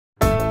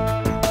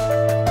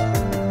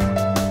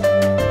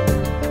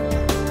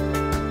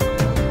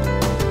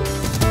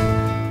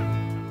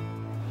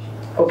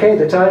Okay,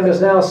 the time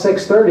is now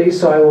 6:30,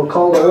 so I will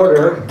call to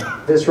order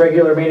this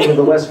regular meeting of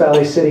the West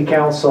Valley City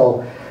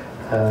Council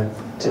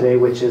today,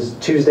 which is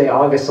Tuesday,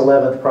 August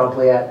 11th,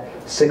 promptly at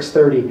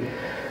 6:30.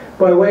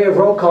 By way of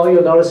roll call,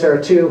 you'll notice there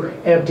are two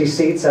empty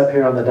seats up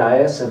here on the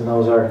dais, and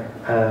those are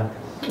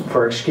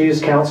for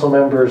excused council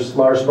members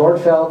Lars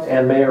Nordfeldt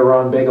and Mayor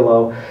Ron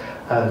Bigelow,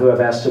 who have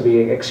asked to be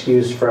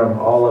excused from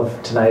all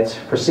of tonight's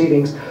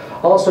proceedings.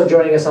 Also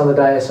joining us on the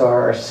dais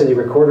are our city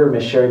recorder,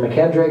 Ms. Sherry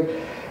McKendrick,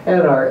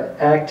 and our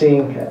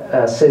acting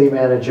city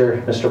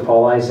manager, Mr.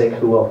 Paul Isaac,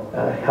 who will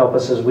help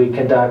us as we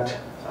conduct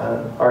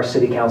our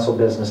city council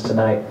business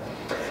tonight.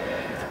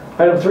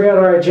 Item 3 on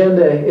our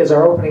agenda is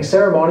our opening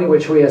ceremony,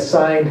 which we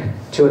assign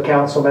to a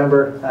council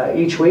member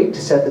each week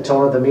to set the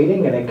tone of the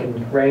meeting, and it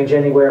can range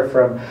anywhere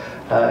from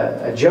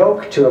a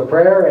joke to a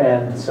prayer.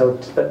 And so,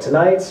 but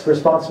tonight's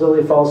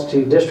responsibility falls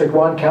to District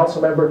 1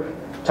 Council Member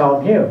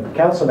Tom Hume.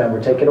 Council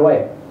Member, take it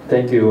away.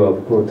 Thank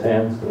you, Pro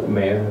Tem,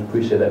 Mayor. I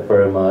appreciate that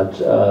very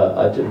much.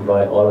 I'd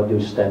invite all of you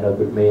to stand up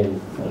with me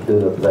and do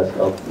the pledge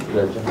of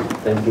allegiance.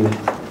 Thank you.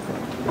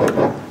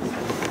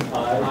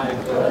 I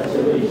pledge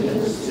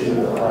allegiance to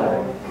the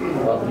flag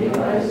of the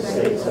United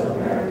States of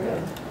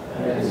America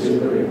and to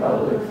the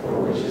republic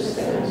for which it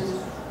stands,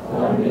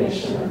 one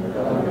nation,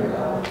 under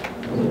God,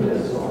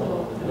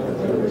 indivisible, with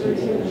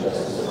liberty and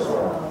justice for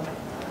all.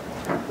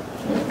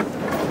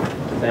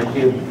 Thank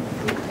you.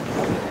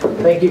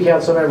 Thank you,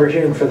 Councilmember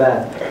Hume, for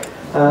that.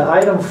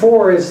 Item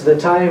 4 is the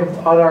time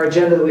on our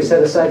agenda that we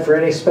set aside for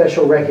any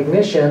special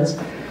recognitions.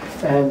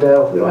 And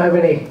we don't have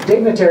any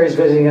dignitaries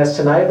visiting us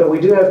tonight, but we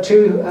do have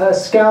two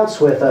scouts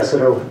with us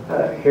that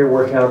are here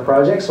working on a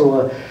project. So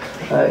we'll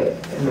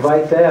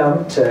invite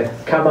them to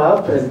come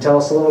up and tell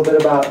us a little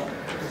bit about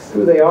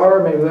who they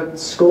are, maybe what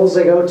schools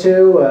they go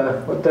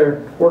to, what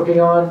they're working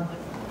on.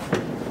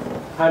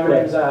 Hi, my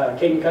name's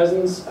Caden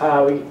Cousins.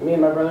 Me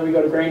and my brother, we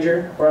go to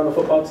Granger. We're on the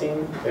football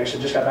team. We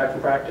actually just got back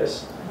from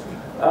practice.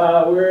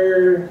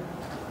 We're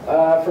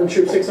from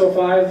Troop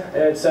 605.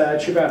 It's a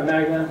troop out in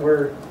Magna.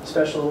 We're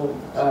special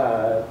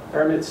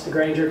permits to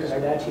Granger because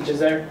our dad teaches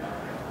there.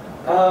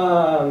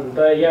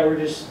 But yeah,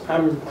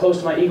 I'm close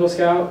to my Eagle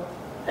Scout,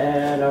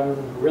 and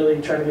I'm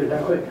really trying to get it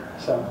done quick.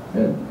 So.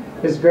 Good.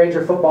 Is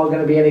Granger football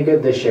going to be any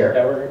good this year?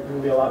 Yeah, we're going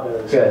to be a lot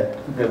better.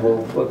 Good. Good.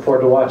 We'll look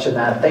forward to watching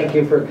that. Thank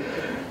you for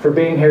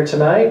being here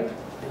tonight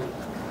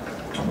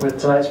with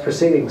tonight's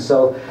proceedings.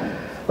 So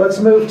let's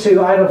move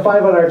to item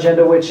 5 on our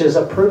agenda, which is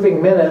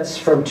approving minutes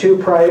from two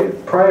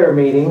prior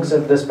meetings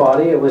of this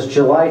body. It was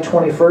July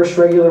 21st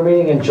regular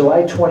meeting and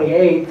July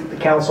 28th. The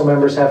council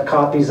members have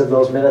copies of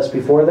those minutes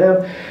before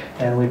them,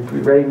 and we'd be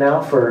ready now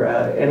for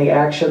any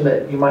action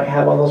that you might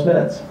have on those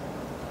minutes.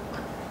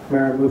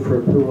 Mayor, I move for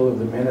approval of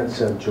the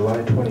minutes of July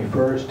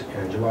 21st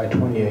and July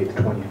 28th,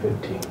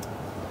 2015.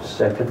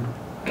 Second.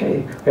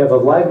 Okay, we have a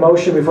live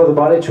motion before the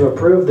body to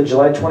approve the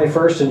July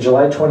 21st and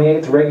July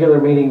 28th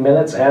regular meeting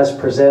minutes as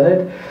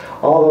presented.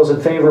 All those in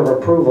favor of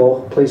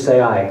approval, please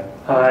say aye.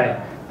 Aye.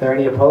 Are there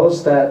any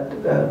opposed?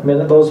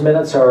 Those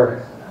minutes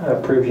are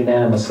approved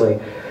unanimously.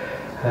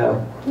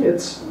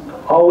 It's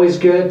always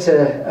good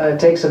to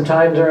take some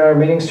time during our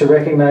meetings to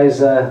recognize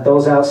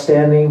those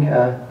outstanding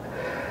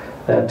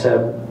that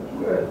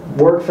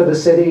work for the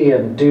city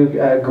and do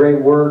great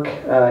work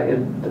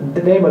in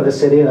the name of the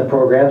city and the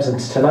programs. And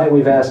tonight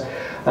we've asked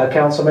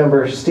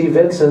Councilmember Steve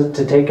Vincent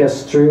to take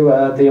us through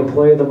the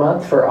Employee of the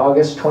Month for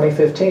August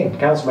 2015.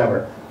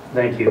 Councilmember.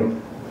 Thank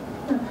you.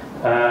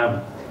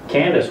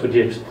 Candace, would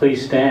you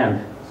please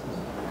stand?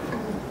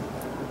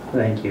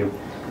 Thank you.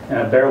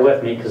 Bear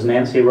with me because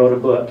Nancy wrote a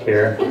book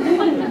here.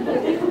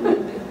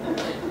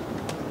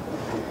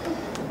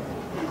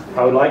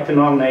 I would like to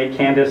nominate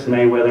Candace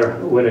Mayweather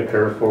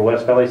Whitaker for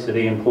West Valley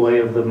City Employee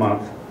of the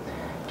Month.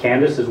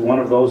 Candace is one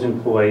of those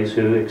employees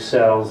who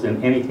excels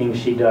in anything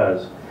she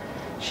does.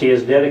 She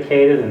is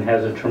dedicated and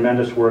has a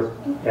tremendous work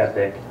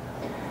ethic.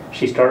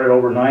 She started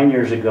over 9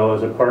 years ago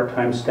as a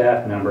part-time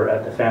staff member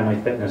at the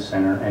Family Fitness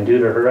Center, and due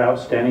to her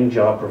outstanding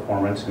job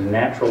performance and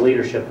natural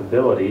leadership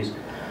abilities,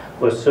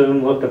 was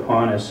soon looked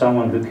upon as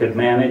someone who could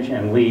manage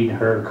and lead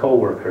her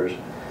co-workers.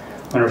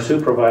 When her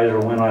supervisor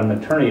went on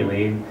maternity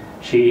leave,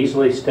 she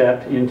easily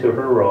stepped into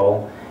her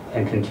role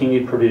and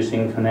continued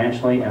producing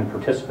financially and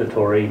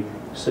participatory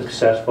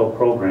successful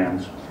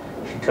programs.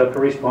 She took her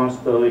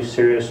responsibility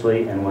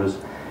seriously and was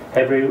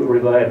heavily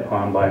relied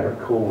upon by her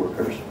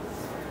co-workers,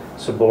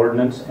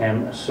 subordinates,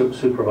 and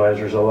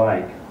supervisors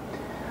alike.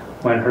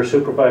 When her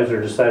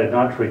supervisor decided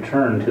not to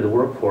return to the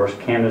workforce,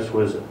 Candace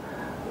was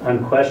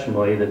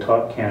unquestionably the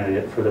top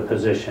candidate for the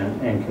position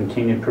and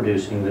continued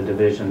producing the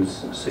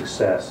division's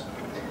success.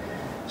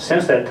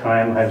 Since that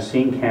time, I've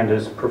seen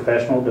Candace's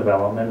professional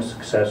development and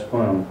success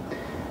bloom.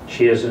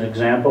 She is an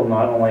example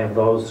not only of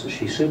those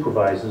she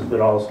supervises,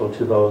 but also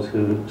to those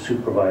who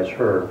supervise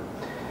her.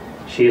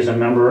 She is a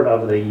member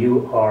of the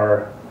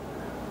URPA,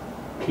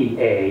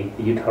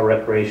 the Utah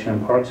Recreation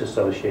and Parks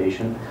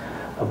Association,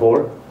 a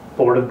board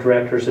of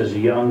directors as a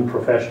young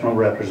professional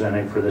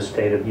representative for the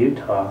state of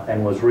Utah,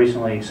 and was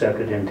recently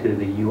accepted into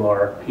the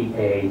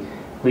URPA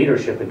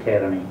Leadership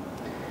Academy.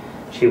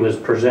 She was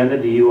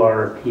presented the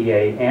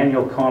URPA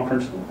annual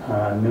conference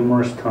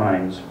numerous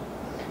times.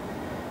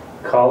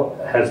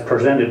 Has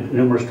presented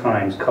numerous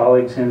times.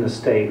 Colleagues in the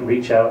state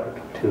reach out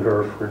to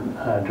her for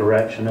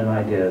direction and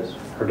ideas.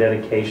 Her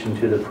dedication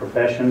to the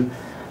profession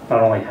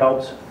not only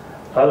helps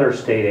other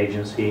state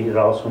agencies, it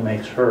also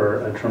makes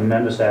her a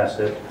tremendous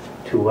asset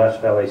to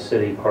West Valley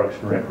City Parks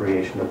and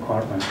Recreation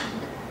Department.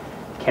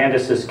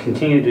 Candace has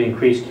continued to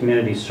increase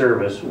community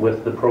service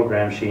with the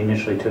program she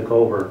initially took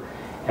over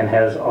and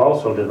has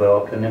also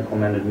developed and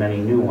implemented many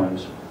new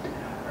ones.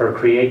 Her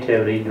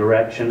creativity,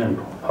 direction, and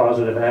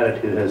positive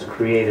attitude has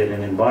created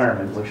an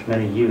environment which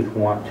many youth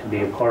want to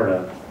be a part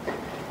of.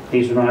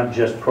 These are not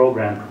just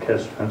program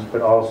participants,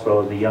 but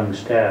also the young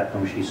staff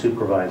whom she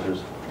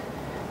supervises.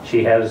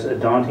 She has a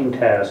daunting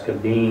task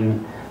of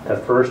being the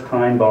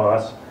first-time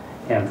boss,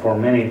 and for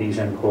many of these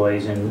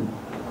employees, and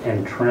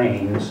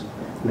trains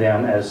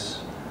them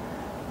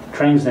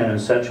in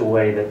such a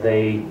way that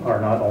they are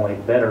not only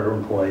better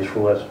employees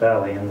for West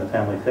Valley and the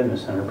Family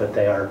Fitness Center, but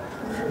they are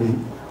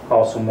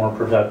also more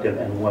productive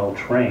and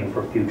well-trained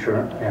for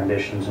future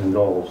ambitions and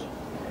goals.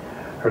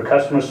 Her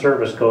customer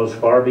service goes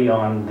far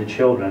beyond the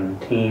children,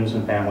 teens,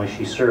 and families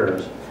she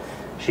serves.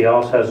 She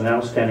also has an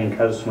outstanding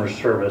customer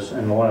service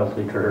and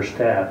loyalty to her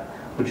staff,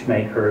 which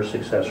make her a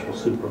successful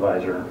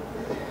supervisor.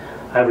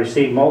 I've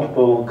received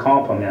multiple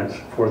compliments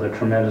for the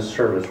tremendous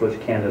service which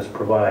Candace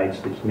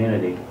provides the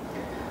community.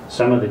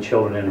 Some of the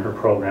children in her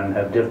program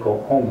have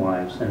difficult home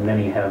lives, and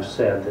many have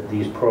said that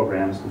these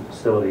programs and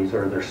facilities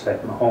are their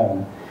second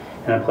home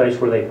and a place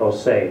where they feel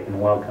safe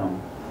and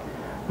welcome.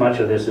 Much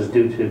of this is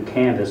due to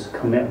Candace's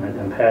commitment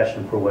and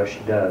passion for what she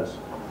does.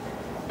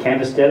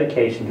 Candace's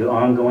dedication to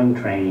ongoing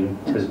training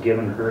has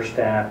given her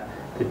staff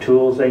the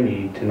tools they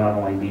need to not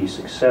only be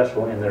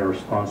successful in their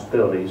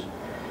responsibilities,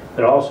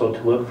 but also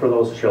to look for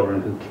those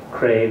children who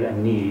crave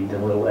and need the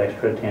little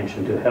extra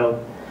attention to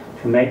help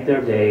to make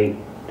their day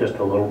just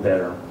a little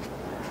better.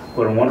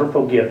 What a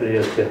wonderful gift it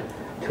is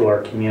to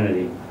our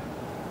community.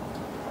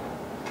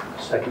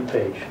 Second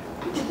page.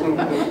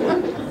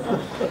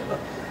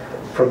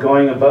 For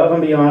going above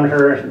and beyond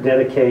her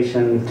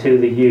dedication to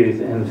the youth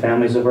and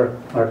families of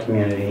our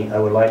community, I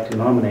would like to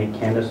nominate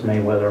Candace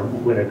Mayweather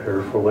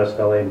Whitaker for West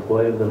Valley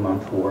Employee of the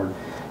Month Award.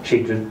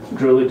 She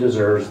truly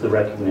deserves the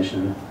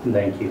recognition.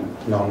 Thank you.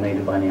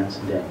 Nominated by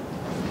Nancy Day.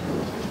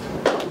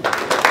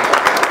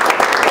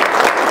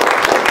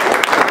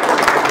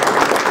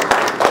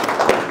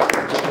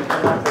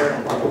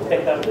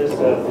 Pick up this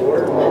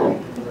board.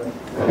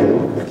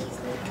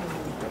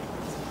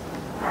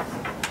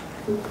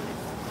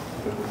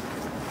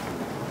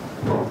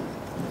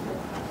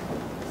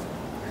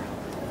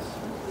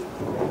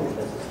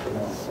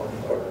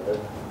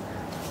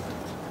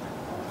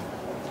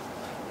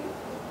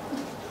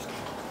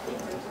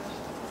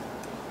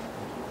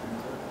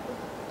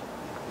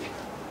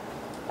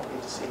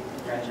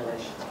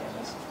 Congratulations,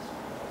 Candace.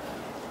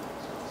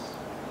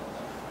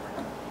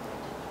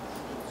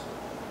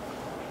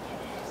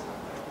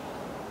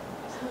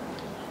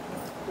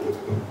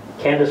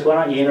 Candace, why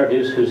don't you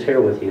introduce who's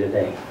here with you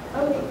today?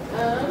 Okay,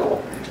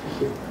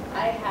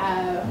 I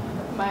have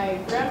my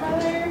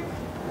grandmother,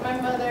 my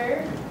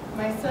mother,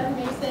 my son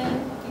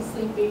Mason, he's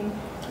sleeping,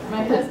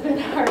 my husband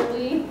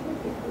Harley,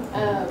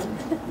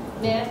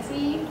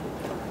 Nancy,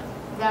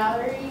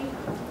 Valerie,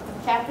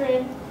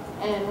 Catherine,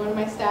 and one of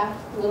my staff,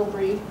 Little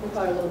Bree. We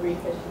call her Little Bree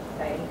because she's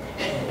tiny.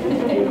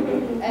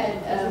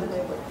 And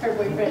her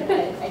boyfriend,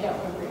 I don't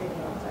remember your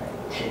name, I'm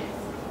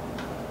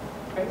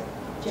sorry.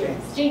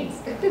 James.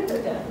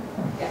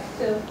 Yeah,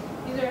 so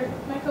these are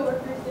my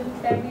coworkers and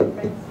family and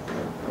friends.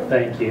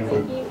 Thank you.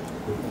 Thank you.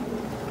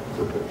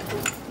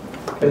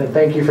 Good, and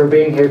thank you for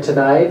being here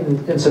tonight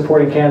and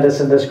supporting Candace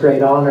in this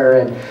great honor.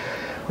 And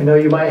we know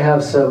you might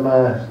have some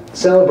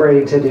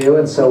celebrating to do,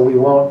 and so we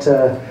won't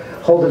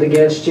hold it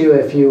against you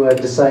if you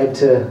decide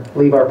to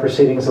leave our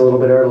proceedings a little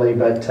bit early.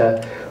 But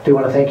do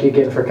want to thank you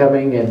again for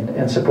coming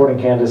and supporting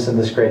Candace in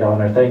this great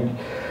honor. Thank you.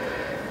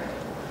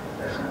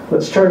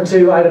 Let's turn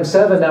to item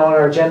 7 now on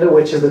our agenda,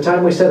 which is the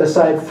time we set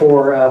aside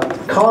for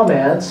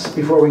comments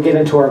before we get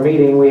into our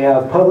meeting. We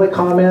have public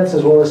comments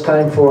as well as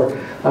time for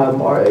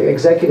our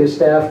executive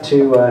staff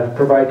to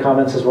provide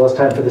comments, as well as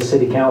time for the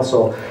City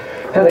Council.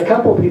 Had a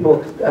couple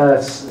people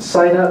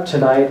sign up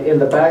tonight in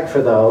the back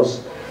for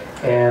those,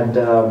 and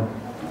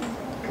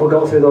we'll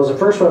go through those. The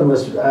first one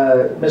was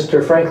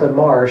Mr. Franklin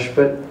Marsh,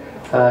 but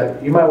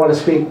you might want to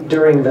speak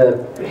during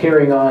the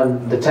hearing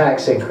on the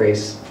tax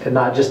increase and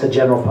not just the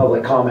general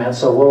public comment.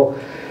 So we'll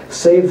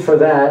save for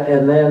that.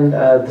 And then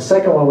the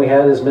second one we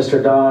had is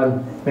Mr.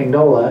 Don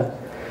Mignola.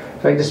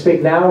 Would you like to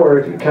speak now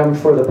or come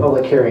for the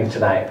public hearing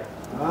tonight?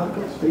 I'll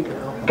speak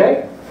now.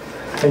 Okay.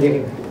 And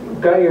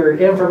you've got your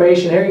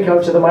information here. You come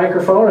up to the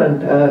microphone,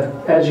 and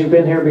as you've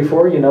been here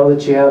before, you know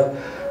that you have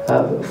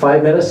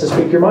 5 minutes to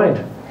speak your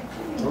mind.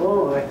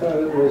 Oh, I thought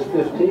it was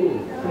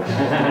 15.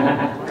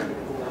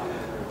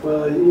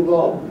 Well, you've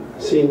all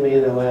seen me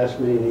in the last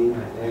meeting,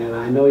 and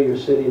I know you're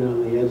sitting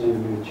on the edge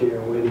of your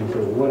chair waiting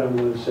for what I'm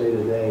going to say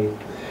today.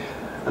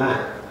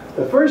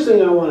 The first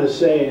thing I want to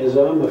say is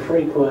I'm a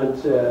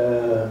frequent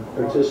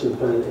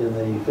participant in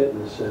the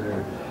fitness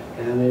center,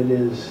 and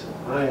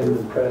I am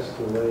impressed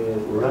the way it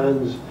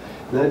runs,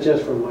 not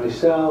just for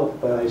myself,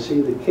 but I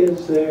see the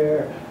kids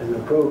there and the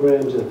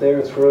programs that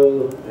they're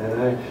through,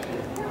 and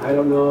I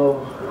don't know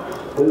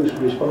who's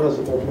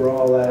responsible for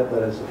all that,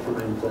 but it's a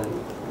fine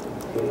thing.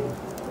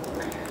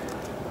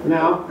 Okay.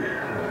 Now,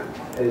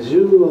 as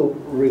you will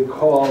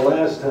recall,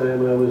 last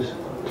time I was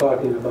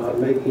talking about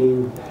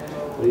making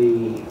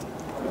the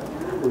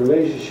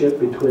relationship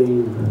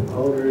between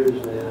owners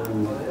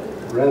and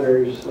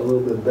renters a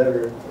little bit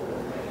better.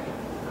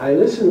 I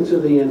listened to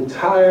the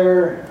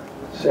entire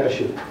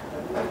session,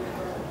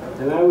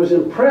 and I was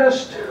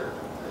impressed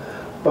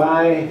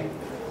by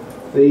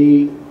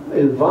the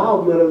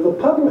involvement of the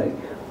public.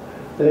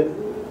 That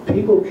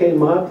people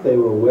came up, they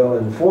were well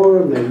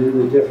informed, they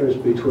knew the difference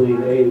between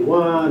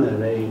A1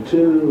 and A2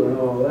 and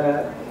all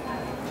that.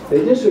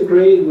 They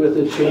disagreed with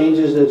the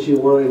changes that you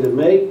wanted to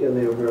make, and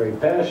they were very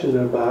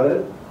passionate about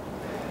it.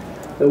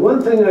 The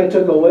one thing I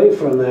took away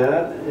from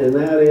that, and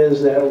that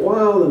is that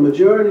while the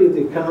majority of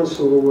the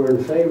council were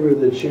in favor of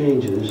the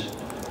changes,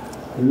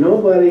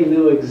 nobody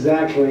knew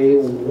exactly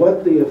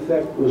what the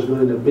effect was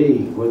going to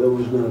be, whether it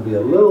was going to be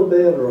a little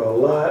bit or a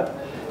lot,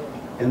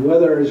 and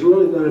whether it's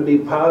really going to be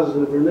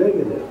positive or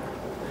negative.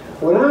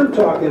 What I'm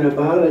talking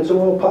about, it's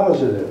all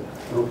positive,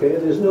 okay?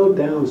 There's no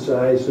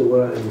downsides to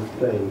what I'm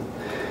saying.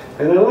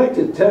 And I'd like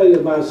to tell you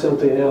about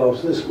something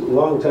else. This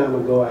long time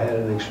ago I had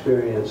an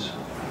experience.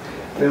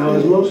 Now,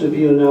 as most of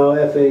you know,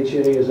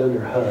 FHA is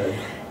under HUD.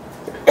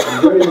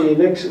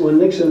 When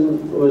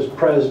Nixon was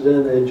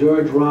president and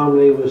George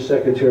Romney was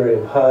secretary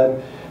of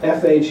HUD,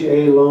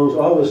 FHA loans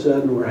all of a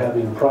sudden were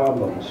having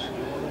problems.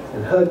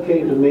 And HUD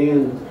came to me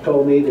and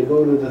told me to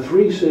go to the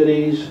 3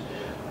 cities,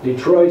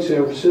 Detroit,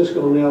 San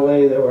Francisco, and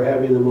LA, that were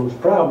having the most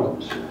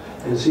problems,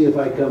 and see if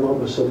I come up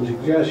with some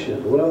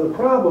suggestions. Well, the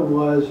problem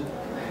was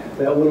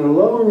that when a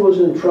loan was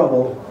in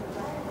trouble,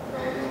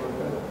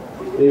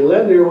 the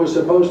lender was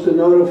supposed to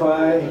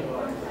notify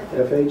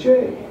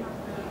FHA.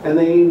 And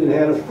they even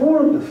had a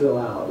form to fill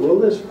out. Well,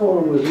 this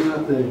form was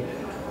not the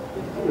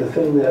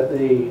thing that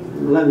the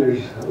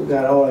lenders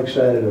got all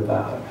excited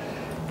about.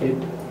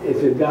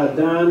 If it got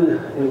done,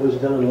 it was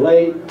done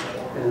late.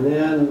 And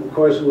then, of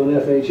course, when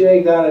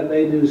FHA got it,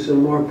 they do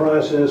some more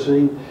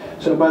processing.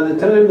 So by the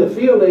time the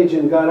field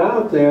agent got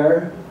out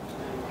there,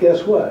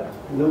 guess what?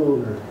 No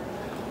owner.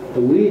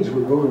 The weeds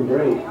were going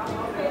great.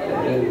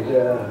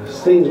 And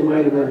things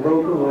might have been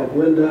broken, like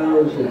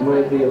windows, it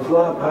might be a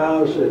flop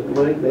house, it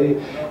might be.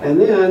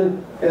 And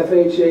then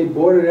FHA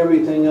boarded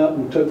everything up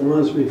and took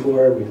months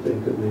before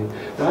everything could be.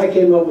 Now, I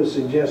came up with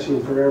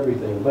suggestions for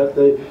everything, but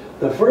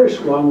the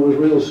first one was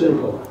real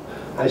simple.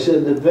 I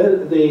said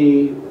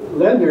the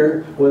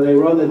lender, when they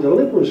run the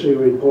delinquency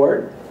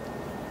report,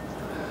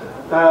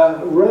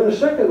 run a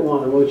second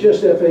one with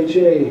just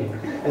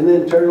FHA, and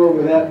then turn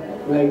over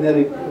that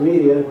magnetic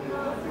media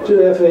to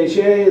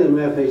FHA, then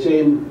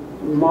FHA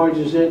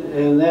margins it,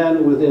 and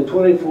then within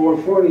 24,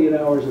 48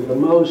 hours at the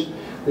most,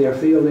 their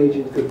field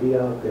agent could be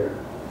out there.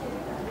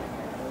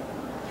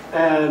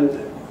 And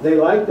they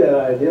liked that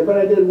idea, but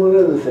I did one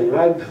other thing.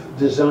 I've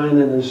designed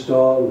and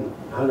installed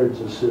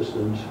hundreds of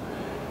systems,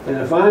 and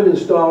if I'm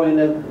installing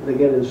it, they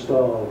get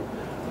installed.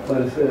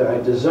 But if I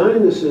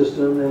design the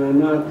system and I'm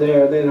not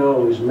there, they don't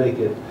always make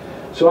it.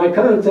 So I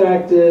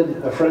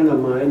contacted a friend of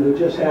mine who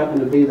just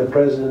happened to be the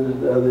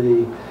president of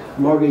the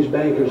Mortgage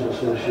Bankers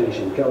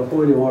Association,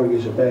 California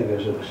Mortgage and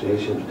Bankers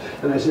Association.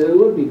 And I said, it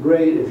would be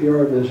great if your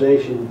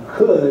organization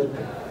could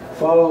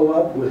follow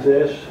up with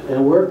this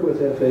and work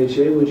with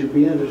FHA. Would you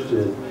be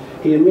interested?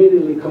 He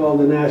immediately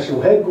called the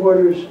national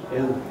headquarters,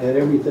 and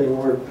everything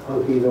worked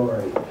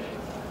hunky-dory.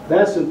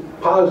 That's a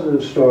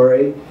positive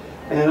story.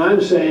 And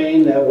I'm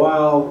saying that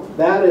while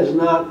that is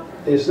not,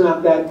 it's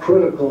not that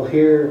critical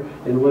here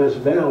in West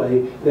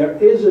Valley, there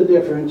is a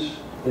difference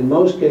in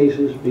most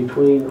cases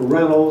between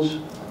rentals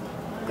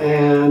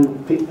and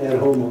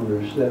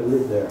homeowners that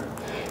live there.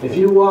 If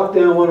you walk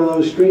down one of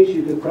those streets,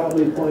 you could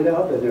probably point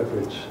out the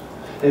difference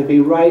and be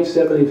right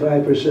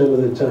 75%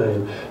 of the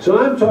time. So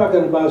I'm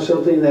talking about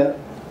something that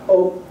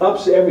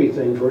ups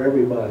everything for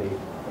everybody.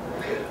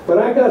 But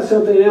I got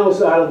something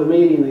else out of the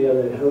meeting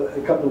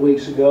a couple of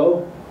weeks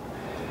ago,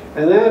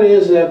 and that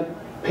is that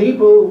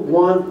people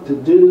want to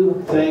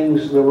do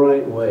things the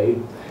right way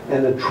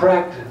and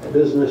attract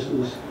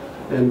businesses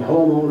and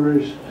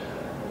homeowners.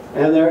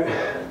 And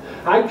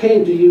I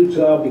came to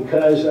Utah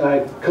because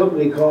a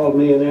company called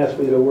me and asked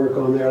me to work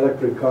on their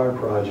electric car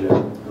project,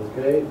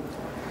 okay?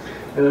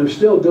 And I'm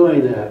still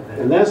doing that.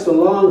 And that's the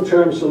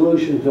long-term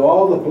solution to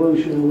all the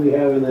pollution we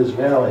have in this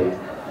valley.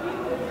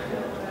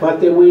 But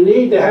then we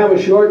need to have a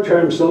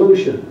short-term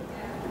solution.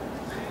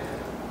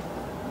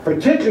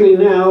 Particularly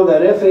now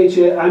that that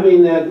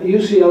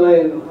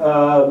UCLA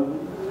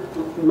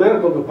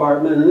medical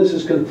department, and this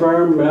is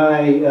confirmed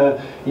by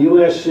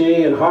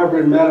USC and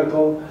Harvard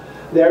Medical,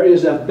 there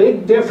is a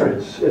big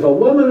difference. If a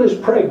woman is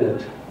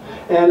pregnant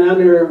and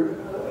under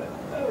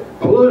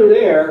polluted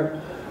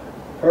air,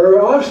 her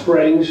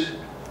offsprings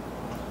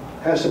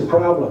has some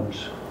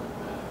problems.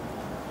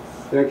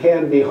 There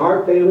can be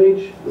heart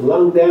damage,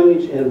 lung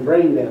damage, and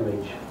brain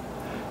damage.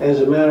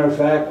 As a matter of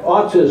fact,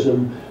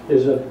 autism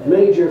is a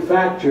major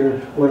factor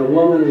when a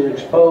woman is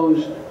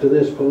exposed to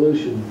this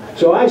pollution.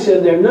 So I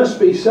said there must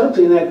be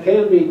something that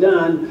can be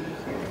done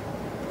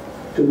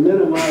to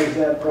minimize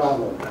that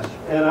problem.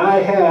 And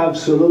I have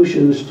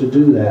solutions to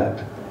do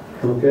that.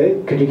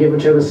 Okay? Could you give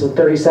them to us in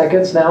 30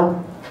 seconds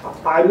now?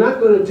 I'm not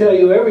going to tell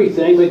you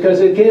everything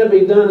because it can't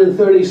be done in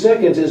 30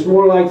 seconds. It's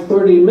more like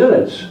 30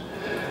 minutes.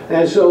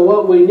 And so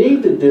what we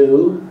need to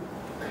do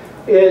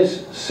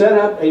is set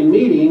up a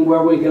meeting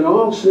where we can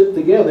all sit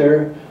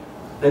together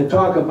and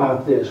talk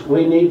about this.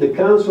 We need the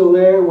council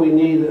there, we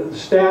need the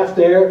staff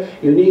there.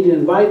 You need to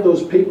invite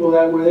those people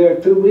that were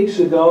there 2 weeks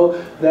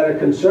ago that are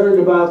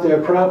concerned about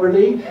their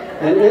property,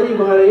 and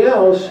anybody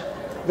else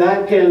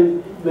that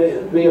can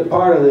be a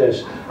part of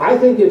this. I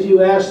think if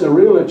you ask the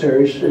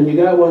realtors, and you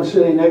got one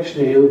sitting next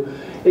to you,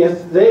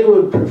 if they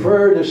would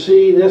prefer to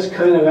see this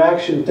kind of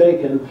action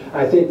taken,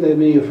 I think they'd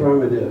be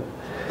affirmative.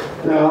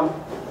 Now,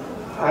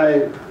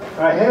 I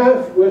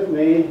have with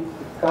me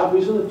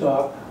copies of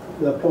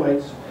the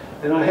points,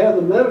 and I have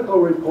the medical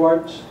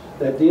reports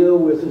that deal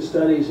with the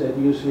studies at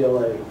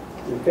UCLA.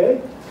 Okay?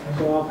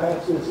 So I'll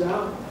pass this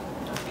out.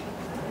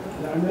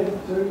 Did I make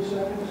 30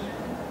 seconds?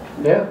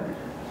 Yeah.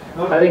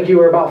 I think you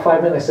were about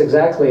 5 minutes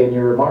exactly in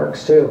your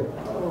remarks, too.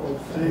 Oh,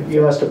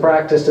 You must have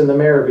practiced in the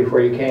mirror before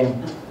you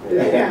came.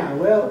 yeah,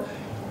 well,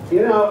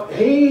 you know,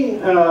 he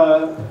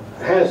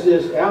has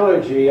this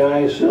allergy. I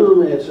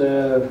assume it's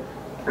a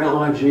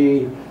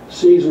allergy,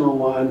 seasonal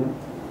one.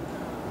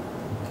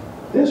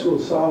 This will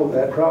solve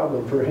that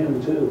problem for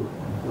him too,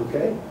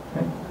 okay?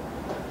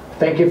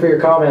 Thank you for your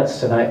comments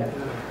tonight.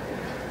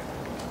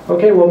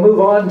 Okay, we'll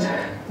move on,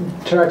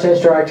 turn our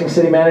attention to our acting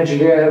city manager.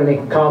 Do you have any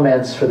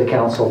comments for the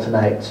council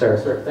tonight, sir?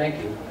 Sir,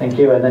 thank you. Thank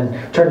you, and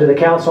then turn to the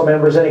council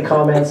members. Any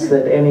comments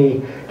that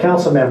any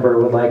council member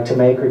would like to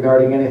make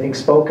regarding anything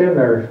spoken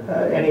or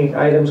any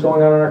items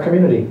going on in our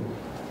community?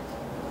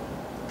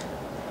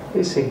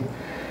 You see.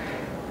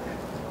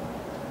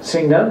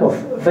 Seeing none, we'll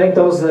thank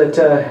those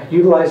that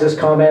utilize this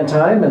comment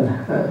time and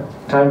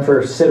time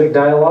for civic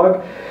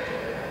dialogue.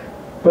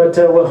 But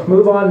we'll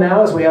move on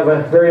now as we have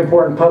a very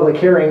important public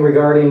hearing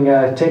regarding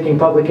taking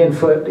public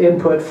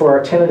input for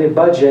our tentative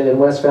budget in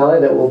West Valley.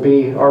 That will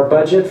be our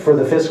budget for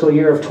the fiscal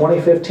year of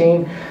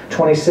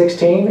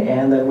 2015-2016,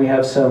 and then we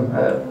have some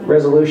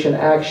resolution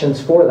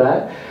actions for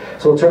that.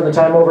 So we'll turn the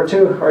time over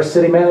to our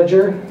city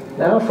manager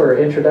now for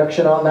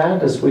introduction on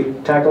that as we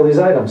tackle these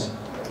items.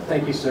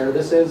 Thank you, sir.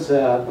 This is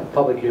a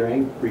public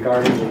hearing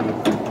regarding the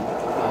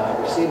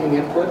receiving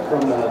input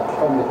from the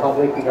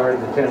public regarding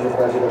the tentative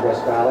budget of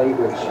West Valley,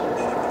 which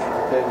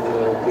then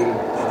will be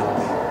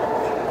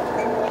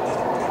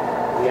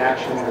the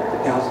action that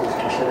the council is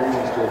considering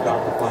is to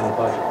adopt the final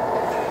budget.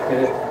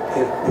 And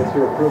if with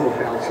your approval,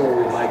 council,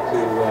 we'd like to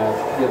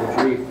give a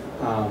brief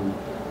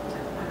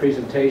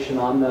presentation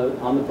on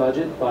the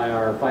budget by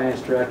our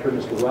finance director,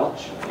 Mr.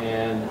 Welch,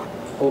 and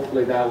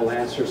hopefully that will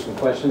answer some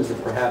questions that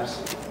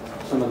perhaps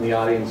some in the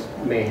audience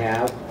may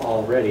have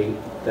already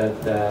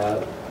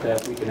that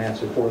we can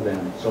answer for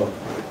them. So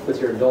with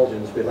your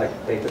indulgence, we'd like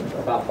to take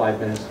about 5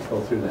 minutes to go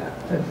through that.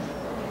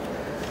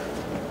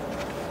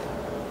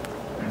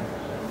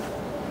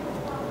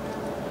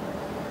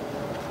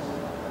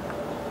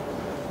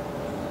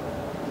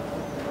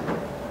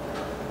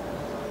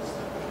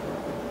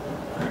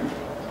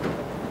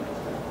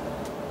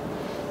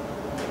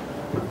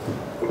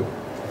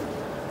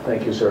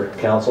 Thank you, sir.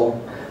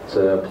 Council, it's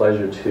a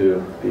pleasure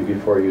to be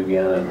before you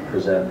again and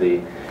present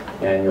the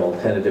annual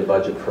tentative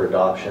budget for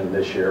adoption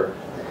this year.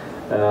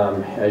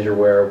 As you're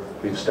aware,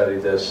 we've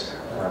studied this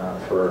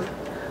for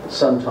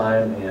some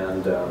time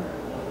and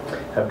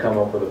have come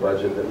up with a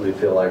budget that we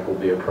feel like will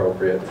be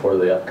appropriate for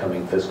the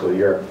upcoming fiscal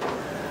year.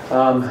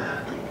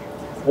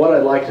 What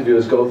I'd like to do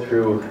is go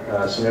through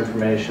some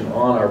information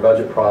on our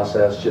budget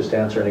process, just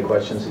answer any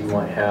questions that you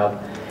might have,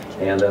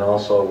 and then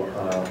also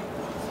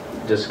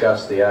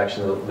discuss the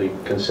action that we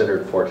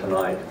considered for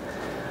tonight.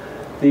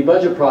 The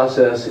budget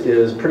process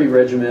is pretty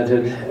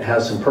regimented. It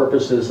has some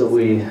purposes that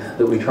we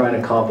try and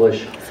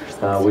accomplish.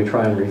 We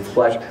try and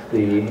reflect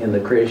in the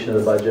creation of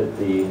the budget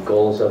the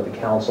goals of the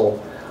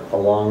council,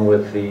 along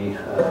with the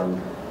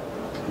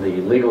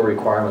legal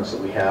requirements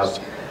that we have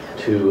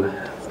to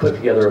put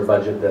together a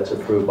budget that's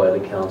approved by the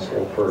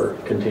council for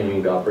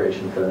continuing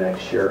operation for the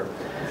next year.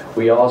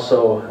 We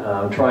also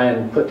try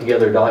and put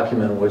together a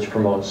document which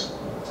promotes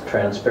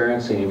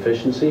transparency and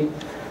efficiency,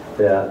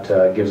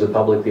 that gives the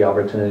public the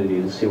opportunity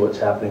to see what's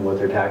happening with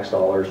their tax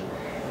dollars.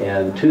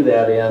 And to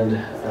that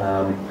end,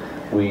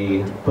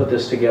 we put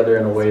this together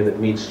in a way that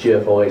meets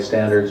GFOA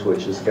standards,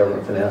 which is the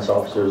Government Finance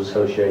Officers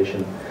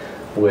Association,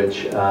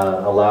 which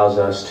allows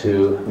us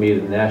to meet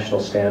a national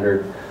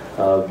standard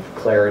of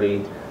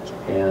clarity.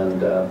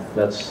 And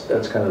that's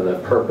kind of the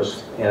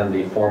purpose and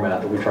the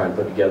format that we try and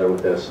put together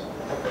with this.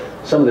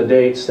 Some of the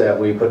dates that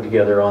we put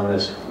together on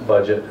this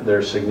budget,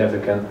 they're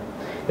significant.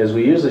 is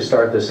we usually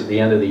start this at the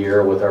end of the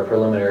year with our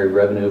preliminary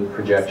revenue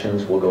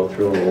projections. We'll go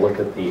through and we'll look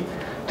at the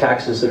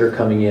taxes that are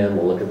coming in,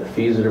 we'll look at the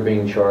fees that are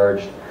being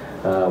charged,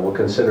 we'll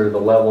consider the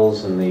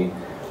levels and the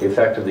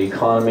effect of the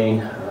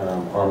economy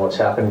on what's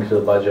happening to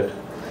the budget.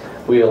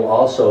 We'll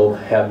also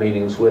have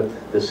meetings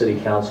with the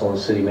City Council and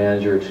City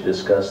Manager to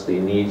discuss the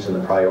needs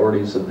and the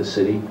priorities of the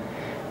city.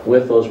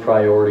 With those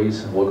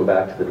priorities, we'll go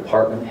back to the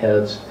department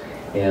heads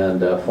and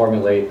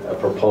formulate a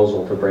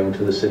proposal to bring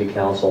to the City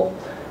Council,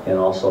 and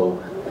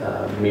also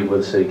meet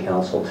with the City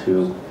Council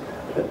to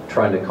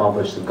try and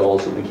accomplish the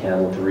goals that we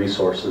can with the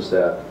resources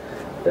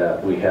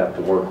that we have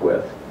to work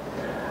with.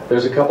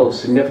 There's a couple of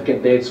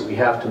significant dates that we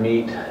have to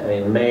meet.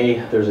 In May,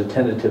 there's a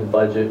tentative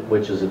budget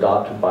which is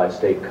adopted by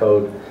state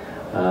code,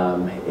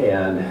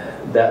 and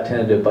that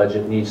tentative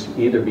budget needs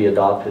to either be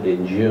adopted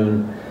in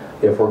June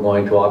if we're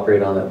going to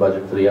operate on that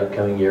budget for the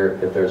upcoming year.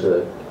 If there's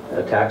a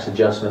tax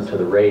adjustment to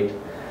the rate,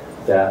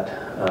 that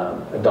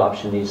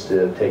adoption needs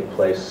to take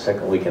place the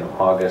second week in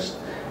August,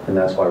 and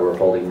that's why we're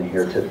holding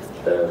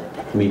the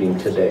meeting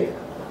today.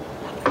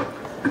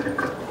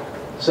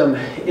 Some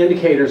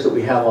indicators that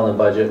we have on the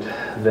budget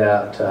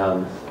that,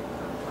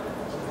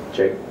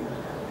 Jake.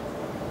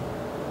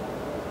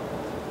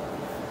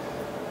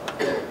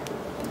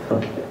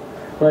 Okay.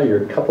 Well,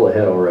 you're a couple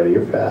ahead already.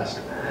 You're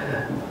fast.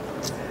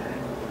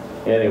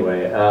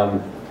 Anyway,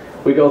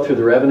 we go through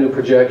the revenue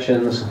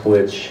projections,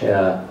 which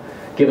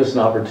give us an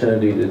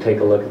opportunity to take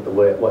a look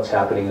at what's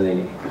happening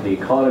in the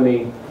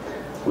economy.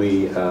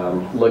 We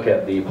look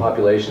at the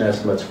population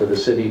estimates for the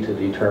city to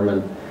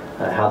determine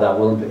how that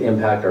will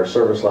impact our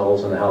service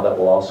levels and how that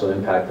will also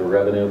impact the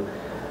revenue.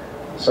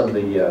 Some of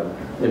the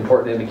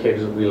important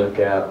indicators that we look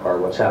at are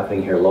what's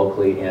happening here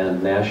locally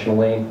and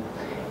nationally,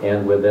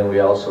 and then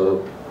we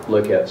also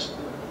look at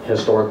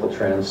historical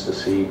trends to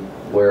see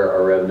where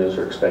our revenues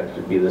are expected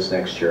to be this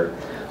next year.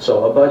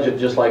 So a budget,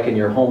 just like in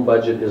your home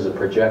budget, is a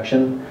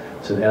projection.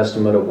 It's an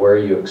estimate of where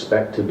you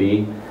expect to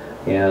be,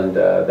 and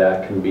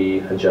that can be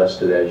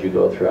adjusted as you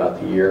go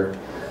throughout the year.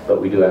 But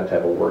we do have to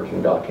have a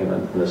working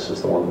document, and this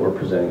is the one that we're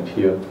presenting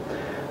to you.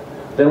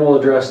 Then we'll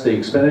address the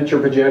expenditure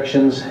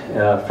projections.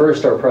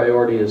 First, our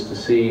priority is to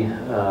see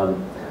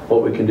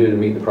what we can do to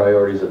meet the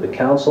priorities of the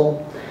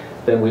council.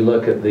 Then we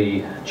look at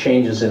the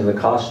changes in the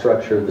cost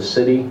structure of the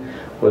city,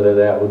 whether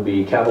that would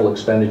be capital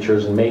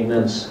expenditures and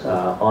maintenance,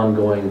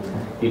 ongoing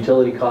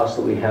utility costs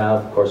that we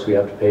have. Of course, we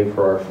have to pay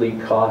for our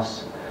fleet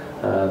costs.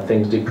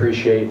 Things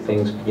depreciate,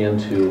 things begin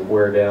to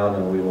wear down,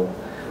 and we will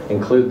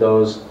include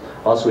those.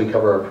 Also, we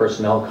cover our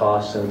personnel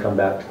costs and come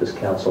back to this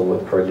council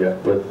with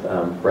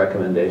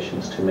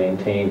recommendations to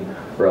maintain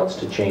or else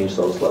to change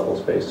those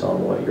levels based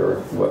on what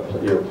your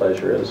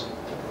pleasure is.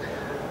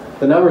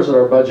 The numbers of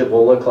our budget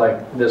will look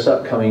like this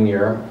upcoming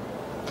year.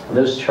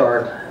 This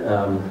chart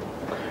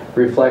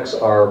reflects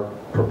our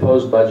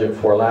proposed budget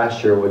for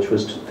last year, which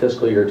was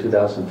fiscal year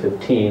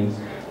 2015,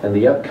 and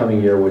the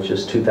upcoming year, which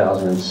is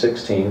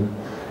 2016.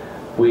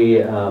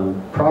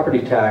 Property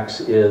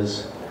tax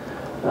is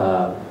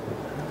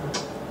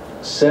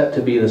set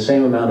to be the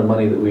same amount of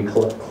money that we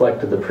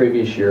collected the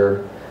previous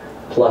year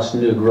plus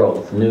new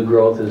growth. New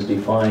growth is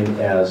defined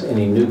as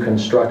any new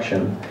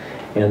construction,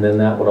 and then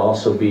that would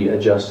also be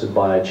adjusted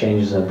by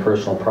changes in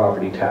personal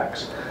property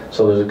tax.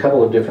 So there's a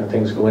couple of different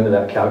things that go into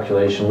that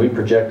calculation. We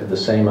projected the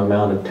same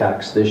amount of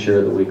tax this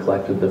year that we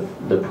collected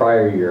the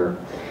prior year,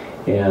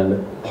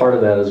 and part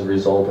of that is a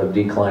result of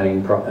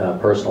declining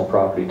personal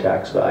property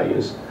tax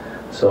values.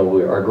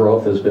 So our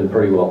growth has been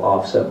pretty well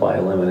offset by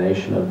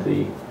elimination of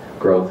the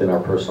growth in our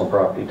personal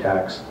property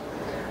tax.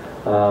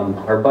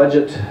 Our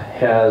budget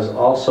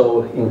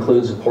also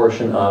includes a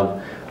portion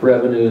of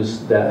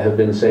revenues that have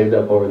been saved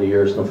up over the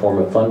years in the form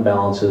of fund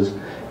balances,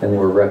 and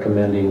we're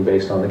recommending,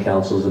 based on the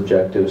council's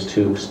objectives,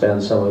 to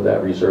spend some of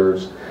that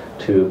reserves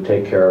to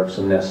take care of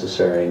some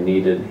necessary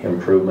needed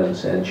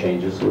improvements and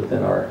changes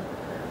within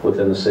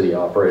the city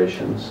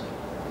operations.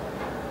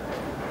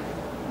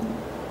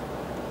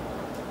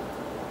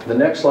 The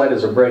next slide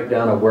is a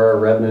breakdown of where our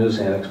revenues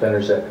and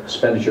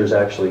expenditures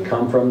actually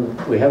come from.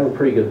 We have a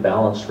pretty good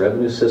balanced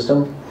revenue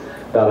system.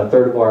 About a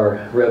third of our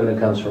revenue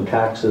comes from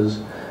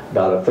taxes,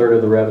 about a third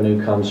of the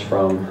revenue comes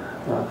from,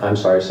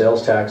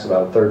 sales tax,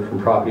 about a third from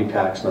property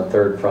tax, and a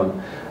third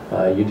from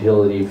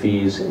utility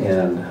fees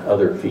and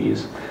other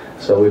fees.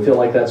 So we feel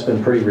like that's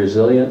been pretty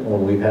resilient.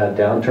 When we've had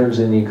downturns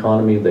in the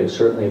economy, they've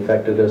certainly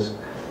affected us,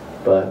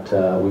 but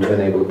we've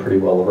been able to pretty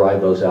well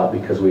ride those out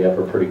because we have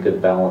a pretty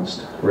good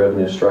balanced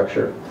revenue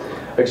structure.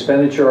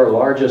 Expenditure, our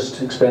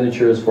largest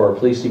expenditure is for our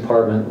police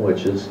department,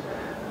 which is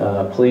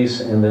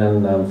police, and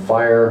then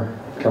fire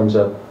comes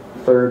up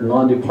third.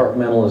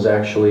 Non-departmental is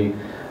actually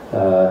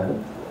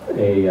an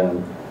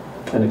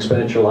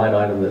expenditure line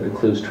item that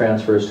includes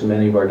transfers to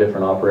many of our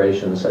different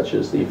operations, such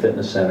as the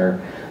fitness center,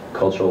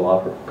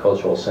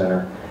 cultural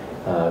center,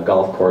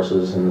 golf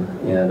courses,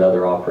 and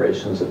other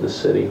operations of the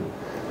city.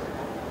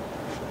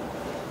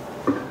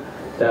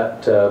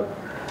 That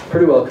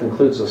pretty well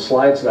concludes the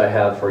slides that I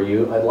have for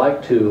you. I'd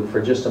like to,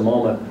 for just a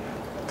moment,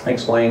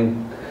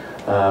 explain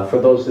for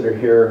those that are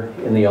here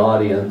in the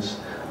audience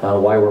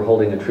why we're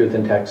holding a truth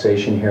in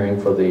taxation hearing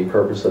for the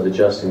purpose of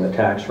adjusting the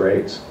tax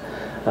rates.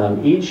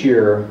 Each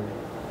year,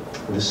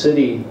 the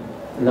city,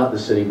 not the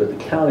city, but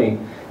the county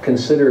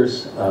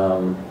considers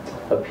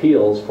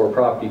appeals for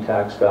property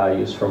tax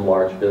values from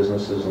large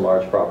businesses and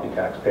large property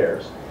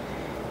taxpayers.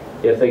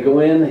 If they go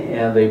in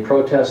and they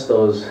protest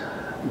the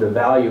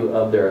value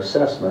of their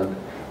assessment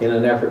in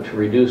an effort to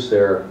reduce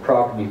their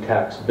property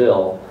tax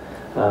bill,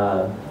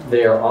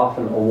 they are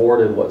often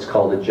awarded what's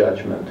called a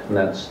judgment, and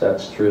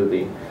that's through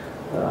the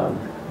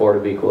Board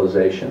of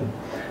Equalization.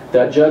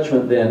 That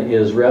judgment then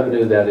is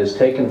revenue that is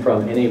taken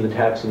from any of the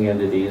taxing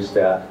entities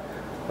that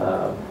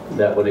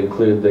would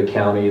include the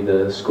county,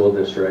 the school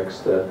districts,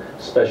 the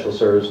special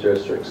service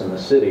districts, and the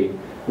city.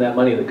 And that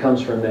money that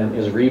comes from them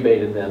is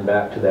rebated then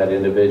back to that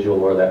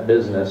individual or that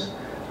business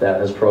that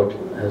has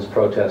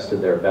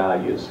protested their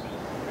values.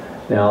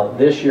 Now,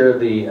 this year,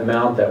 the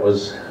amount that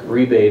was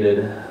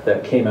rebated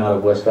that came out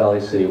of West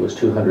Valley City was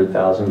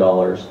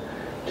 $200,000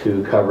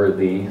 to cover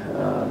the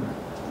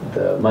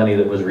money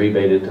that was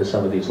rebated to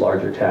some of these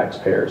larger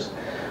taxpayers.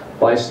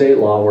 By state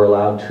law, we're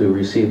allowed to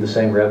receive the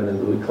same revenue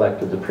that we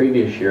collected the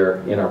previous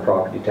year in our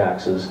property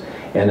taxes,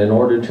 and in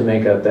order to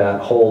make up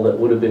that hole that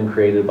would have been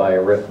created by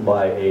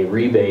a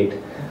rebate,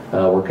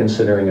 we're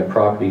considering a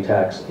property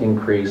tax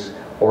increase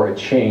or a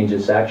change.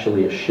 It's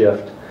actually a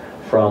shift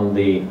from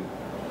the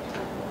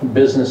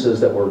businesses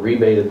that were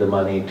rebated the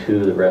money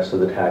to the rest of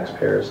the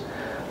taxpayers.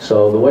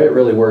 So the way it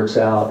really works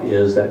out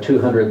is that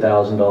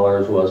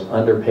 $200,000 was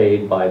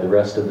underpaid by the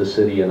rest of the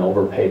city and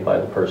overpaid by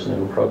the person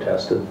who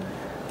protested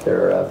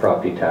their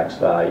property tax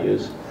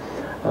values.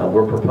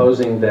 We're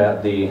proposing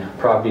that the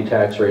property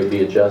tax rate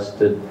be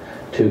adjusted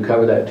to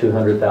cover that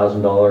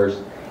 $200,000.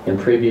 In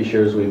previous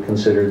years, we've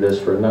considered this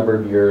for a number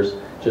of years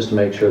just to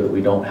make sure that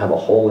we don't have a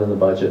hole in the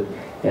budget,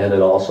 and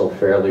it also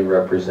fairly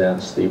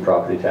represents the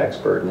property tax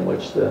burden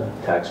which the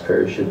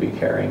taxpayers should be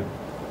carrying.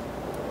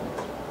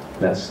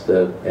 That's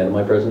the end of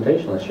my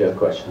presentation, unless you have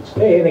questions.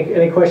 Okay,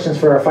 any questions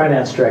for our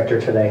finance director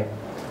today?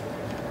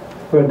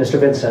 Go ahead, Mr.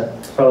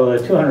 Vincent. So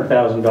the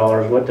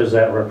 $200,000, what does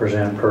that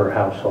represent per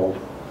household?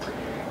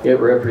 It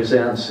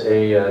represents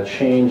a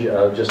change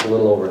of just a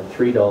little over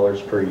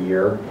 $3 per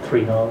year.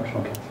 $3,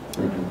 okay.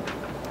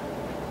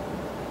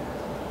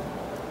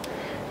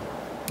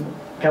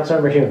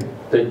 Councilmember Hume.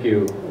 Thank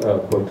you,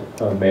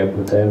 Mayor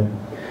Pro Tem.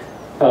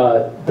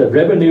 The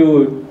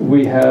revenue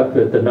we have,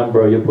 the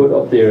number you put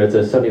up there is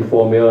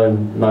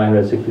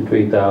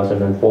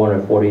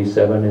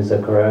 $74,963,447. Is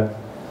that correct?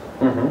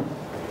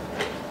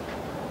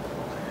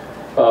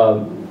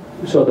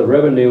 So the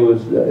revenue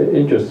is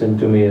interesting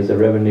to me, is the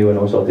revenue and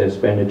also the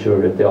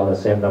expenditure, if they're on the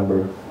same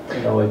number.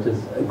 You know, it's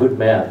just good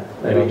math.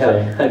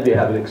 I'd be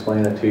happy to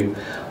explain it to you.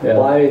 Yeah.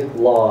 By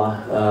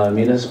law,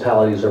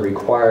 municipalities are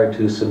required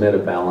to submit a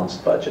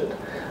balanced budget.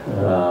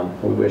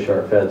 We wish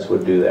our feds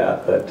would do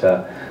that, but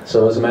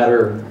so as a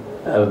matter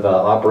of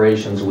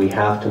operations, we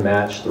have to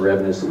match the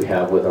revenues that we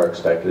have with our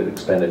expected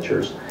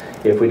expenditures.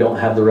 If we don't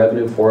have the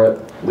revenue for it,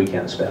 we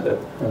can't spend it.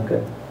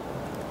 Okay.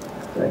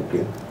 Thank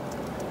you.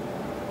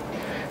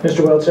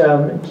 Mr. Welch,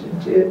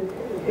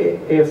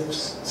 if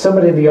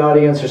somebody in the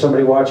audience or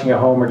somebody watching at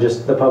home or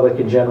just the public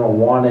in general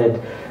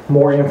wanted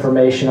more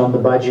information on the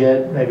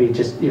budget, maybe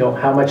just, you know,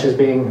 how much is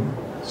being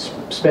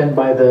spent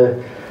by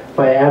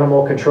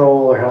animal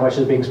control or how much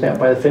is being spent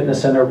by the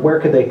fitness center, where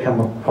could they come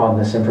upon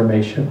this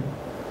information?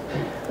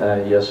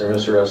 Yes, sir,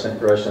 Mr. Rushton.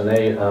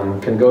 They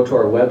can go to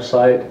our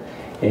website,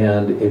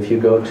 and if you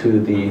go to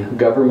the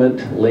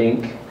government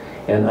link,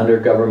 and under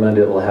government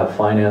it will have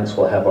finance,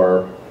 we'll have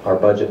our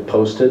budget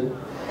posted.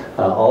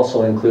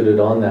 Also included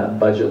on that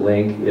budget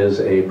link is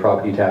a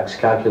property tax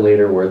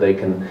calculator where they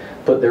can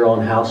put their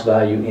own house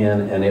value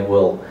in, and it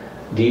will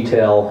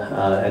detail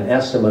an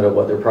estimate of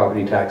what their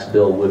property tax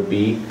bill would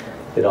be.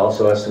 It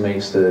also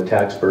estimates the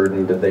tax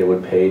burden that they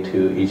would pay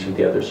to each of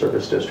the other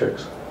service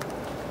districts.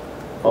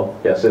 Oh,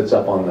 yes, it's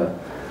up on the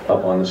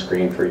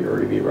screen for your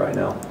review right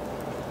now.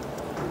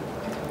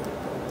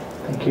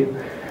 Thank you.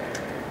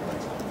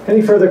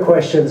 Any further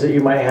questions that you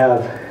might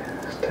have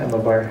this time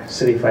of our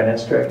city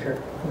finance director?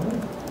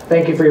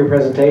 Thank you for your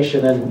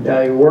presentation and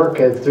your work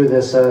through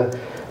this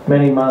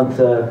many months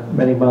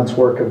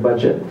work of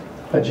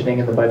budgeting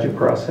in the budget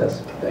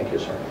process. Thank you,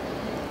 sir.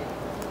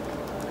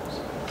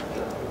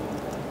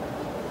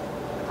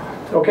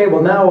 Okay,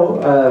 we'll now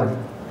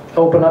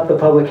open up the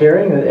public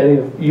hearing. Any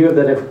of you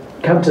that have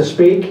come to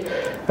speak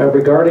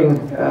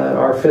regarding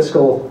our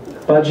fiscal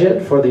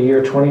budget for the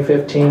year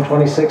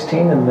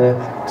 2015-2016 and the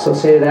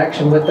associated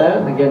action with that.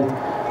 And again,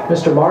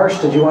 Mr. Marsh,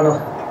 did you want to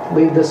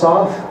lead this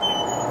off?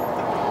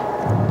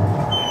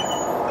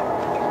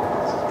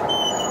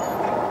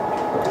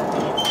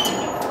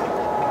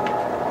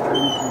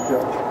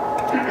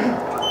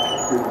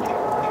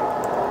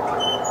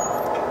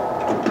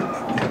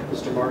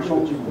 Mr.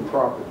 Marshall, the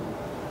property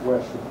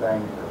west of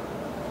Bangor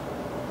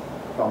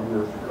some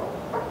years ago.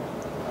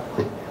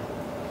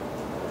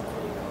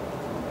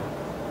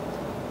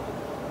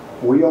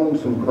 We owned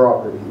some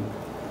property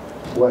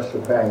west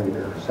of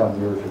Bangor some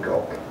years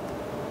ago.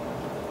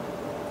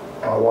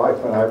 my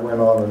wife and I went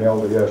on an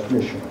LDS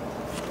mission.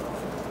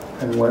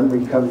 And when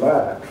we come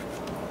back,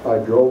 I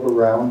drove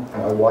around.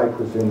 My wife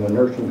was in the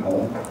nursing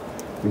home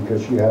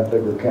because she had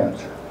liver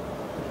cancer.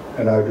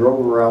 And I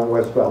drove around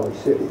West Valley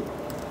City.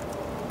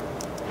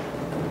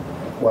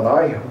 When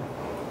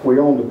we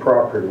owned the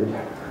property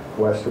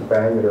west of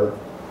Bangor,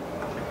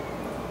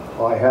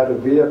 I had a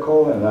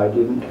vehicle and I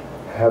didn't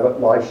have it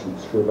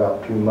licensed for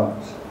about 2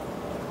 months.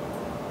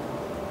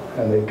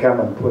 And they come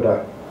and put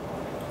a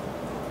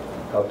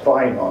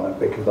fine on it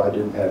because I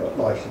didn't have it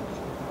licensed.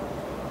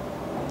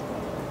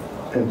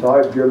 Since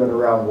I've driven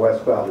around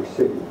West Valley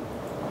City,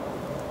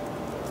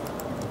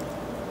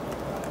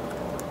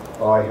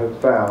 I have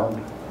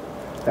found,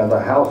 and the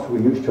house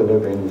we used to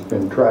live in has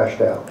been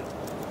trashed out.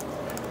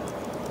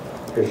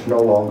 It's no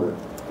longer,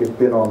 it's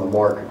been on the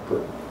market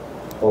for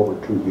over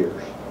 2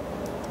 years.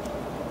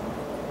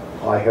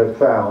 I have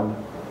found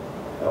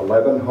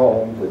 11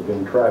 homes that have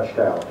been trashed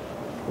out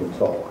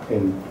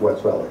in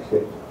West Valley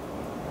City.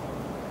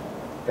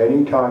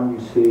 Anytime you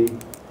see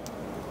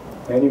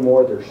any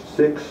more, there's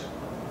 6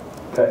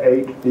 to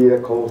 8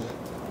 vehicles,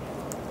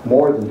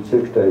 more than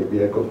 6 to 8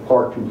 vehicles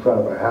parked in front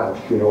of a house,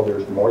 you know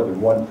there's more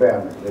than one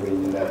family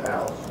living in that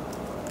house.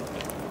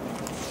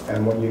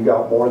 And when you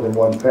got more than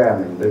one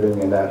family living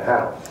in that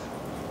house,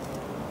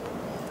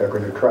 they're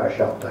going to trash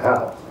out the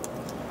house.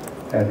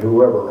 And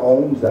whoever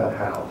owns that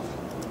house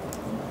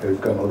is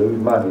going to lose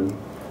money,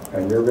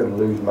 and you're going to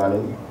lose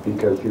money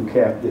because you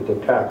can't get the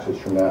taxes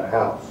from that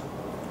house.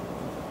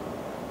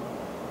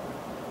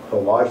 So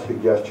my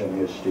suggestion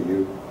is to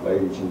you,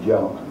 ladies and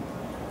gentlemen,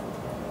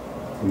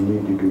 you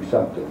need to do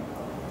something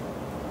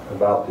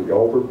about the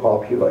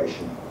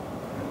overpopulation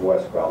of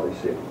West Valley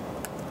City.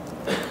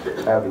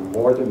 Having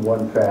more than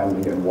one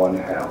family in one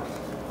house,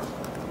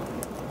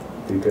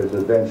 because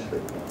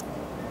eventually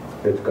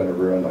it's going to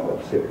ruin the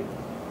whole city.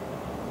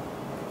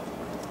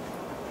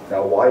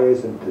 Now why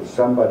isn't it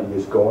somebody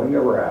is going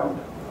around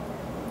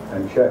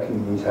and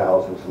checking these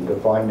houses and to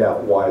find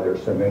out why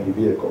there's so many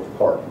vehicles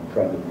parked in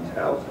front of these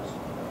houses?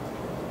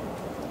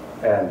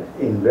 And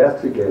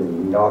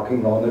investigating,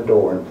 knocking on the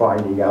door and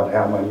finding out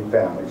how many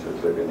families are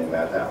living in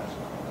that house.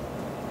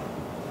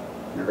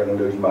 You're going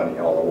to lose money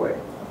all the way.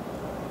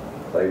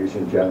 Ladies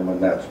and gentlemen,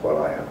 that's what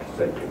I have to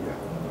say to you.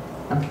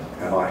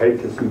 And I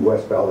hate to see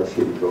West Valley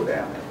City go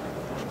down,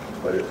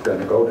 but it's going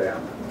to go down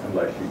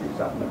unless you do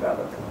something about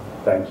it.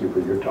 Thank you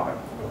for your time.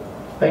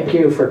 Thank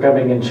you for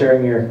coming and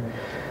sharing your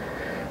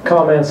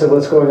comments of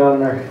what's going on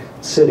in our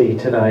city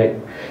tonight.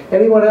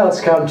 Anyone else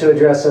come to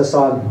address us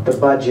on the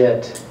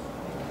budget?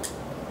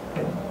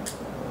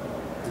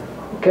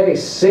 Okay,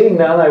 seeing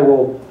none, I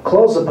will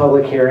close the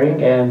public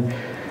hearing and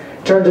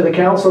turn to the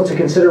council to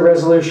consider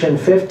resolution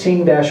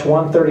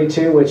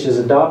 15-132, which is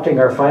adopting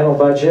our final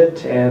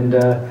budget and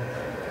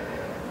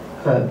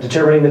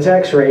determining the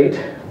tax rate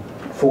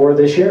for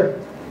this year.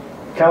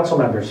 Council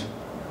members.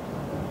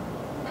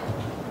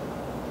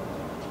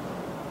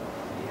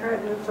 I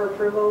move for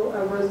approval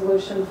of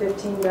resolution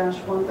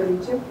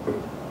 15-132.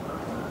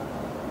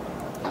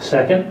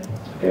 Second?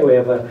 Okay, we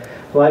have a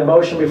live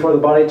motion before the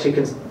body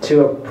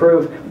to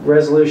approve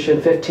resolution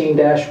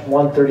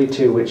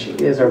 15-132, which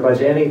is our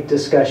budget. Any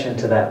discussion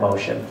to that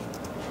motion?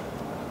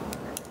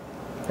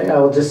 I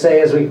will just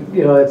say, as we,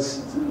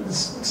 it's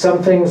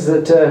some things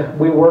that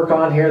we work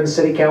on here in the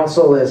city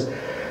council is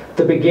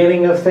the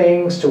beginning of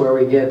things to where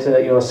we get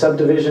a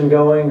subdivision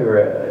going or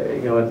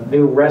a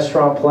new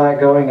restaurant plat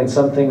going, and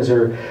some things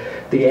are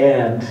the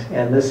end,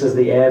 and this is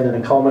the end and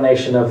a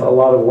culmination of a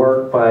lot of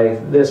work by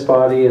this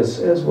body as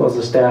well as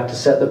the staff to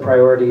set the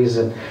priorities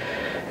and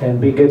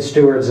be good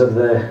stewards of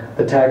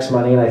the tax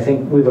money. And I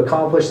think we've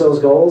accomplished those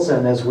goals,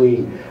 and as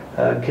we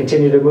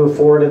continue to move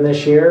forward in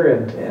this year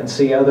and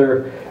see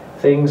other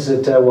things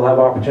that we'll have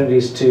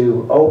opportunities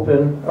to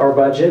open our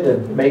budget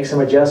and make some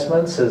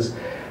adjustments as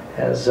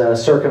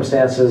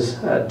circumstances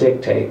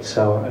dictate.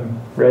 So I'm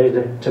ready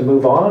to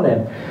move on,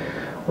 and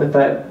with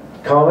that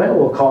comment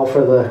we'll call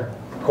for the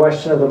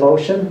question of the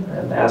motion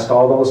and ask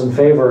all those in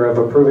favor of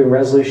approving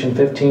resolution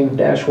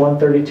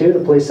 15-132 to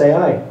please say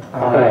aye.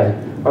 Aye.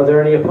 Are there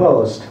any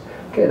opposed?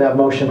 Okay, that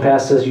motion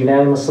passes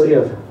unanimously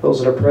of those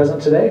that are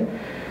present today,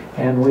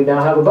 and we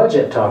now have a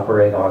budget to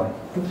operate on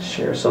this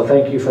year, so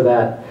thank you for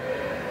that.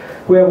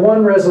 We have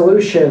one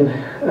resolution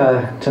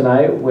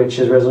tonight, which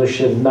is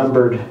resolution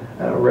numbered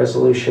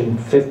resolution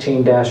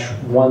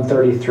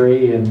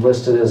 15-133 and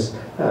listed as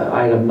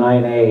item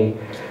 9A,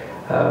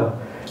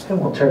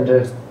 and we'll turn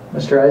to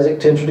Mr. Isaac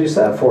to introduce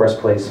that for us,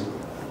 please.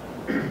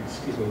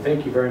 Excuse me,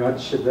 thank you very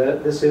much.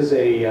 This is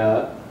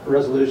a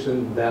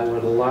resolution that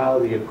would allow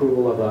the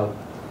approval of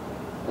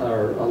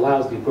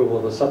allows the approval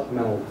of a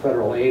supplemental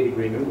federal aid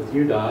agreement with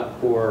UDOT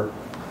for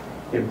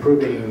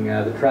improving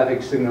the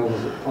traffic signals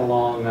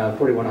along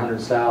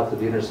 4100 South at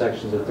the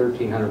intersections of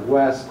 1300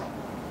 West,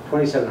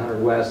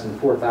 2700 West, and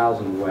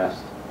 4000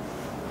 West.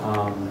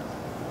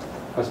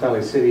 West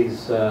Valley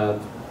City's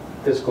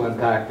fiscal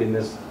impact in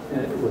this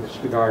with this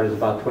regard is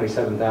about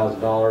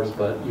 $27,000,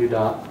 but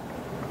UDOT,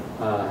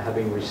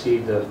 having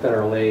received a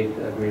federal aid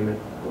agreement,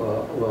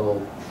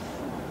 will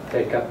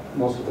take up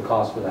most of the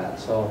cost for that.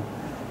 So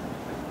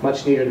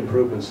much needed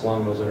improvements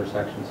along those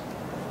intersections.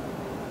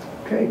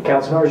 Okay,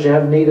 council members, do you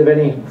have need of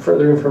any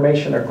further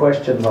information or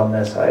questions on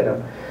this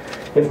item?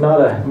 If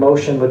not, a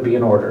motion would be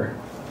in order.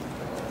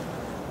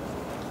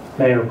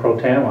 Mayor Pro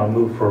Tem, I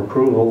move for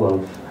approval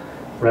of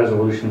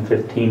Resolution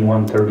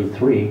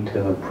 15133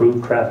 to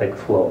approve traffic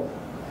flow.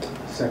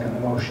 Second the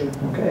motion.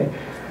 Okay.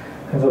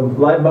 I have a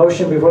live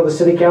motion before the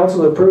City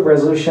Council to approve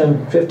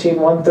Resolution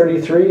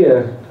 15133,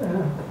 a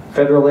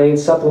federal aid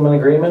supplement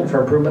agreement for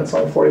improvements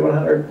on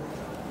 4100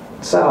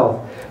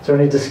 South. Is there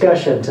any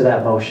discussion to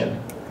that motion?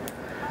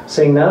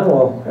 Seeing none,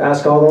 we'll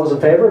ask all those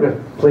in favor to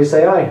please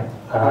say aye.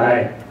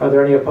 Aye. Are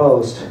there any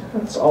opposed?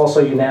 It's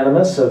also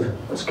unanimous of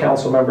those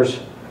council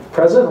members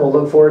present. We'll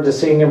look forward to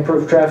seeing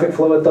improved traffic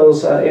flow at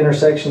those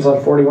intersections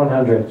on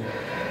 4100.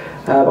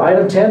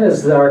 Item 10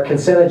 is our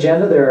consent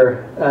agenda.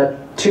 There are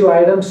two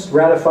items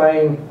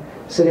ratifying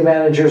city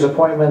manager's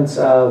appointments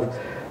of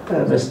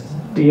Ms.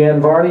 Deanne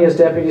Varney as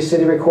deputy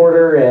city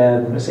recorder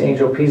and Ms.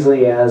 Angel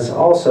Peasley as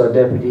also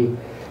deputy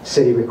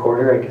city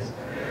recorder. I guess.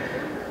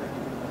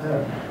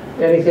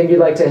 Anything you'd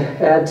like to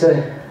add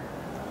to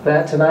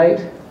that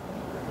tonight?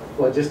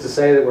 Well, just to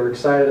say that we're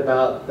excited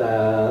about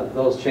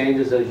those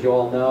changes, as you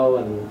all know,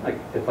 and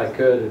if I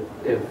could,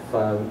 if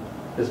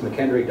Ms.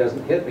 McKendrick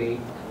doesn't hit me,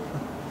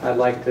 I'd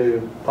like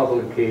to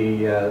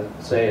publicly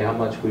say how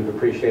much we've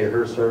appreciated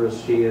her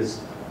service. She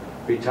is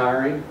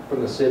retiring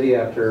from the city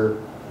after,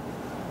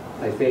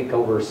 I think,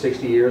 over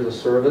 60 years of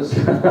service.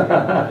 And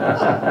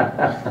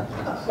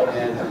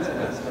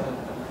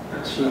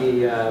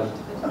she,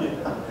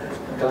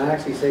 can I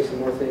actually say some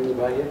more things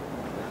about you?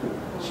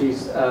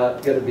 She's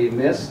going to be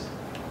missed.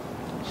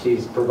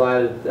 She's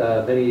provided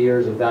many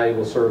years of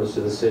valuable service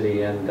to the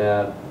city, and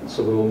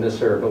so we will miss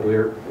her. But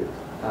we're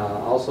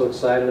also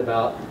excited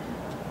about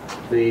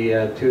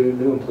the two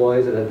new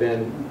employees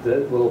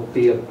that will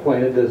be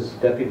appointed as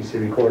deputy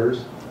city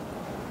recorders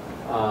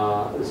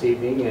this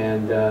evening,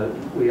 and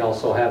we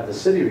also have the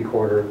city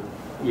recorder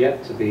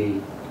yet to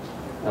be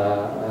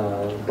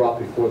brought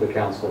before the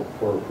council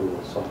for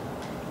approval. So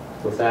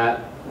with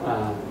that,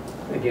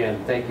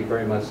 again, thank you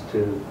very much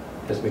to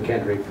Ms.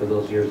 McKendrick for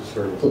those years of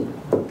service.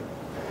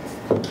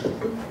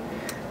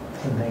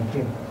 Thank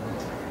you.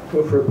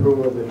 Move for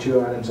approval of the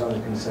two items on the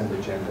consent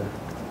agenda.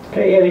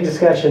 Okay, any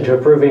discussion to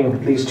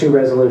approving these two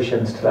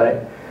resolutions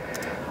tonight?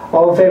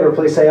 All in favor,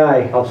 please say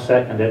aye. I'll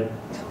second it.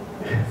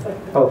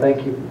 Oh,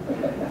 thank you.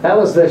 That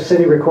was the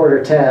city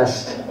recorder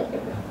test.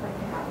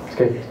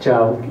 Good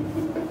job.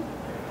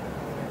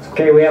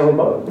 Okay, we have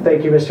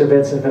thank you, Mr.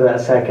 Benson, for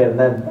that second.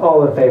 Then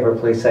all in favor,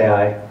 please say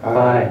aye.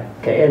 Aye.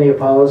 Okay, any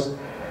opposed?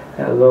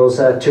 Those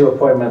two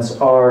appointments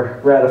are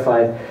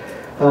ratified.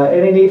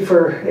 Any need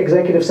for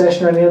executive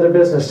session or any other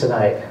business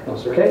tonight? No,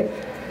 sir. Okay,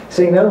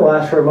 seeing none, we'll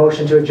ask for a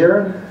motion to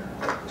adjourn.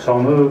 So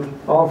moved.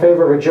 All in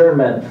favor of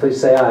adjournment, please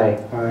say aye.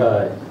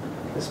 Aye.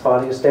 This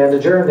body will stand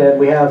adjourned, and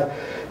we have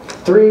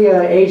 3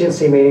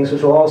 agency meetings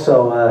which will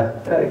also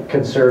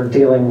concern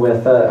dealing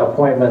with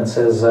appointments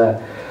as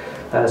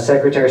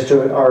secretaries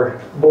to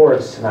our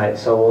boards tonight.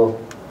 So we'll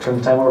turn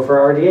the time over for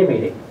our RDA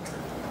meeting.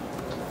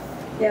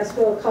 Yes,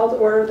 we'll call to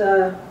order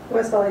the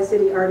West Valley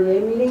City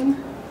RDA meeting,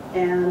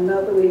 and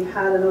note that we've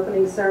had an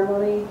opening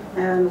ceremony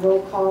and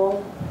roll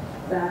call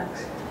that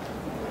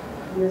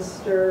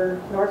Mr.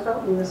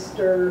 Northfelt and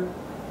Mr.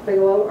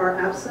 Bigelow are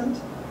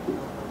absent.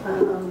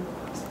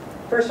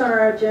 First on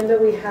our agenda,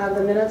 we have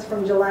the minutes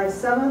from July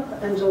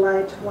 7th and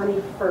July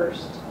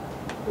 21st.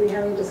 Do we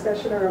have any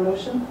discussion or a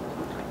motion?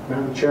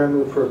 Madam Chair, I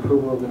move for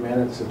approval of the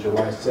minutes of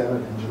July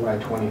 7th and July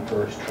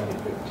 21st,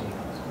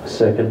 2015.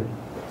 Second.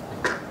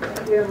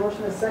 We have a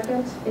motion and a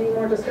second. Any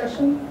more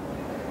discussion?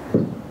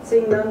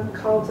 Seeing none,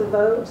 call to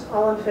vote.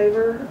 All in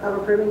favor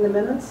of approving the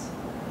minutes,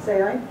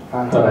 say aye.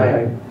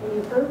 Aye. Any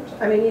approved?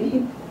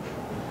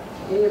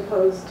 any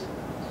opposed?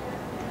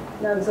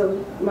 None,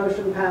 so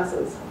motion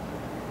passes.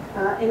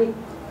 Any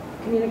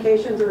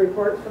communications or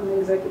report from the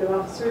executive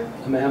officer?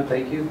 Ma'am,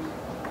 thank you.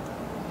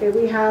 Okay,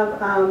 we have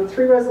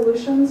 3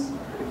 resolutions.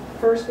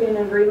 First being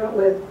an agreement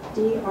with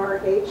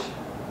DRH.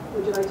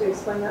 Would you like to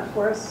explain that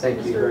for us?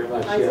 Thank you Mr. very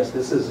much. Isaac? Yes,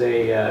 this is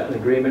an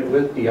agreement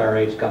with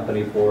DRH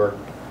Company to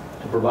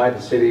provide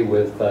the city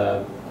with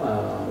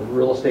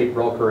real estate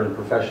broker and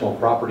professional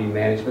property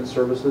management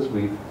services.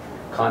 We've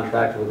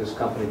contracted with this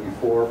company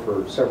before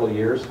for several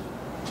years,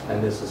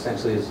 and this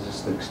essentially is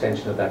just an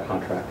extension of that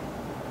contract.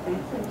 Okay,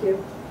 thank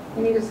you.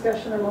 Any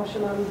discussion or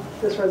motion on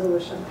this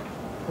resolution?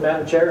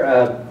 Madam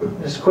Chair,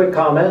 just a quick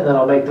comment, and then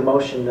I'll make the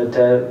motion that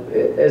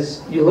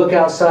as you look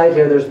outside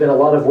here, there's been a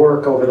lot of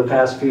work over the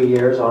past few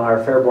years on our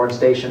Fairborn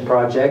Station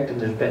project,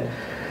 and there's been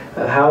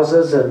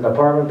houses and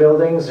apartment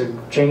buildings are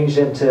changed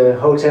into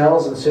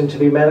hotels and soon to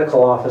be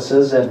medical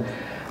offices, and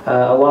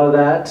a lot of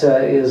that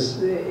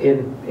is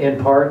in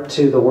part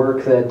to the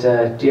work that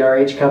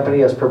DRH Company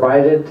has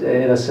provided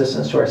in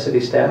assistance to our city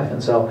staff.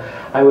 And so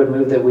I would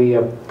move that we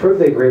approve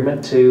the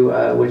agreement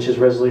to which is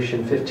resolution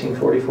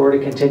 1544 to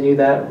continue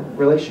that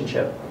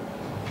relationship.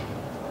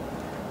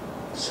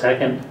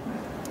 Second.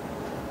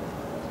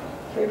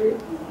 Okay,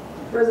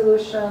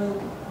 resolution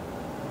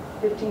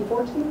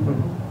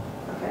 1514?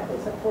 Okay, they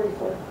said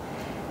 44.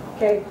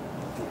 Okay,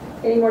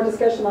 any more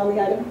discussion on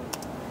the item?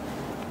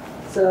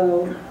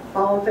 So,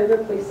 all in favor,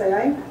 please say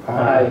aye.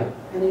 Aye.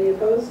 Any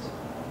opposed?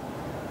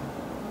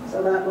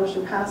 So that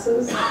motion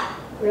passes.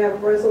 We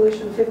have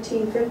resolution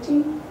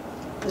 1515.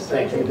 Mr.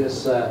 Thank you. Andrew?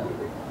 This,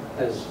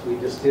 as we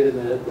just did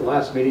in the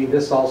last meeting,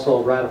 this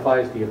also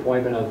ratifies the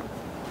appointment of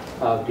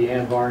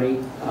Deanne Barney,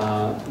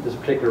 this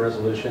particular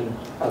resolution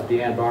of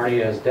Deanne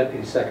Barney as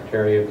Deputy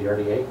Secretary of the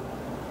RDA.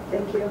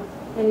 Thank you.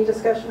 Any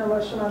discussion or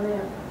motion on the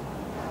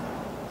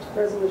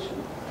resolution?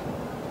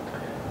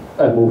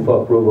 I move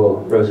for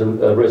approval,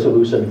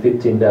 resolution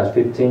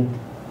 15-15.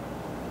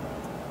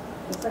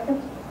 A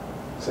second?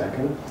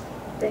 Second.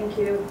 Thank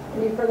you.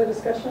 Any further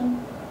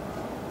discussion?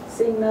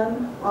 Seeing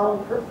none, all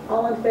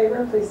in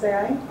favor, please say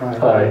aye.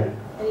 Aye.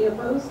 Any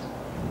opposed?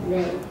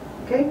 Nay.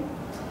 Okay.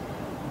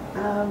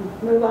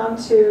 Move on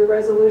to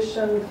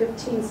resolution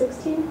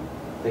 1516.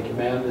 Thank you,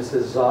 ma'am. This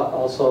is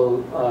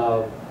also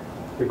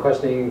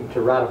requesting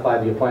to ratify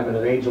the appointment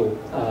of Angel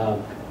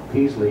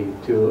Peasley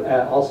to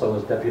also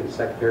as Deputy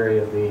Secretary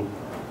of the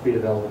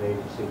Redevelopment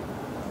Agency.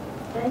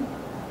 Okay.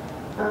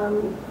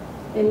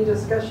 Any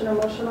discussion or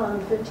motion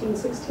on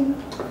 1516?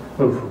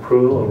 Move for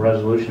approval of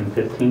resolution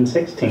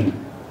 1516.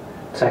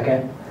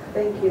 Second.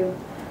 Thank you.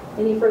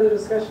 Any further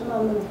discussion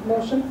on the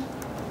motion?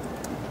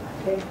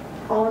 Okay.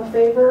 All in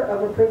favor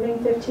of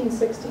approving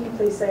 1516,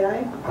 please say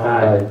aye.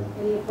 Aye.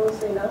 Any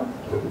opposed, say no.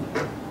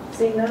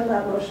 Seeing none,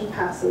 that motion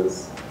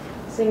passes.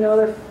 Seeing no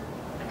other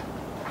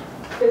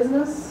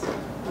business,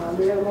 do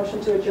we have a motion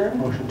to adjourn?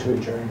 Motion to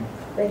adjourn.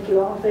 Thank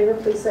you. All in favor,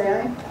 please say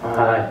aye.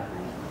 Aye.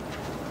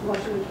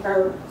 Motion,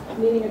 or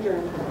meeting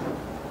adjourned.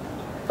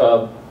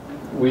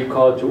 We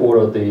call to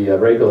order the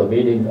regular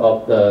meeting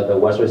of the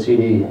West Valley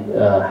City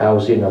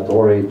Housing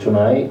Authority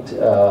tonight.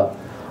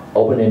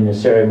 Opening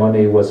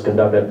ceremony was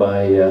conducted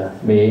by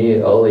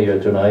me earlier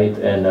tonight,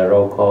 and a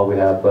roll call. We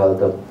have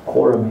the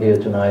quorum here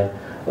tonight,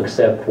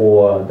 except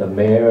for the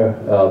mayor,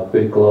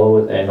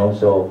 Bigelow, and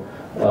also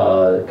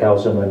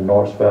Councilman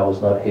Northfeld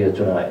is not here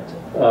tonight.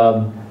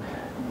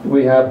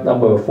 We have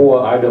number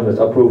 4 item is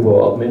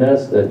approval of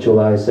minutes,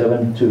 July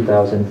 7,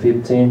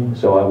 2015.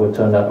 So I will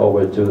turn that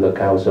over to the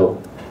council.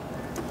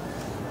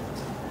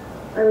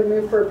 I would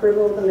move for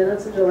approval of the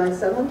minutes of July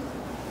 7th.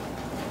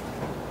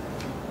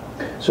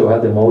 So I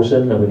have the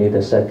motion, and we need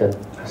a second.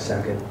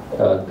 Second.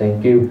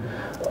 Thank you.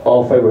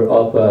 All favor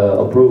of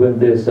approving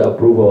this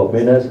approval of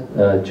minutes,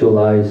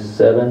 July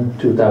 7,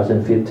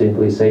 2015,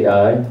 please say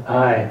aye.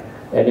 Aye.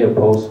 Any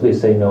opposed, please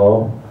say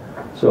no.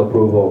 So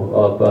approval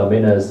of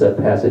minutes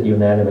passed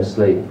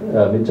unanimously.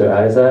 Mr.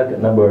 Isaac,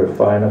 number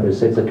 5, number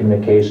 6, the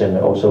communication,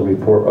 also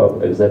report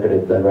of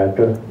executive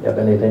director. You have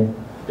anything?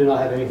 Do not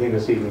have anything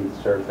this evening,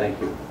 sir. Thank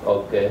you.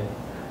 Okay.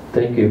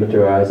 Thank you,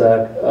 Mr.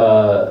 Isaac.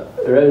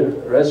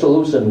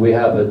 Resolution, we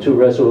have 2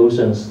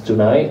 resolutions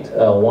tonight.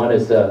 One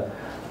is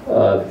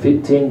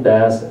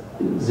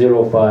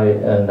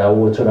 15-05, and I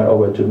will turn it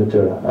over to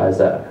Mr.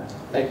 Isaac.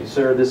 Thank you,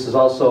 sir. This is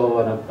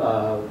also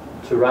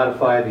to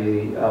ratify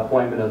the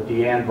appointment of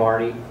Deanne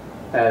Barney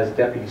as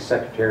Deputy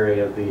Secretary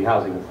of the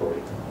Housing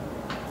Authority.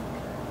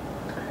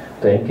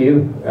 Thank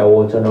you. I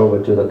will turn over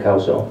to the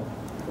council.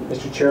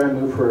 Mr. Chair, I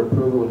move for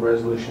approval of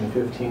resolution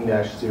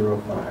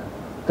 15-05.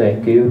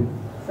 Thank you.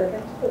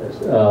 Second.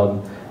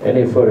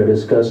 Any further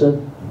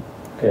discussion?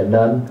 Okay,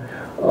 none.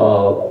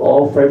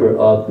 All favor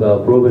of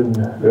approving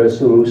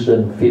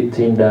resolution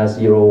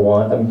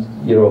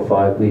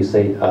 15-05, please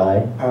say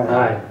aye.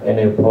 Aye.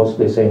 Any opposed,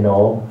 please say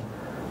no.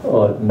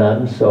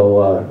 None.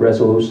 So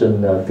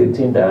resolution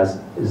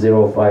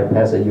 15-05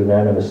 passes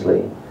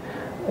unanimously.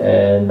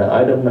 And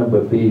item number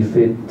B,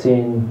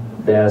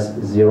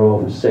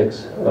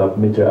 15-06 of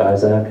Mr.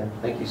 Isaac.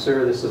 Thank you,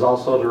 sir. This is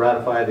also to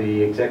ratify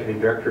the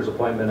Executive Director's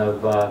appointment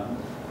of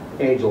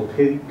Angel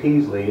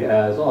Peasley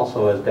as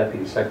also as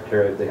Deputy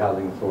Secretary of the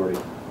Housing Authority.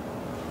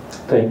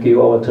 Thank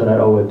you. I will turn it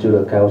over to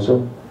the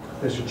council.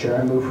 Mr. Chair,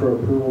 I move for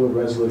approval of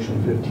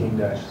resolution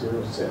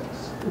 15-06.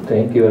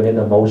 Thank you. I need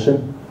a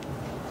motion.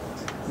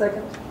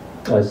 Second.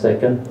 A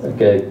second.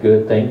 Okay,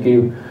 good. Thank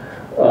you.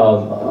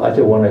 I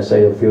just want to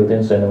say a few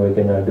things and then we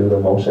can do the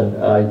motion.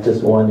 I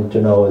just wanted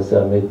to know is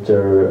Miss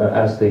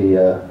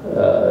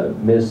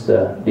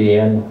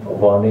Deanne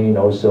Varney and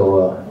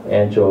also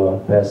Angela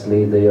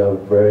Peasley, they are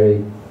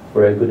very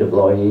good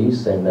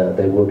employees, and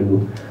they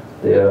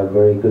are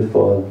very good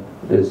for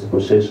this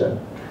position.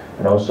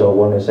 And also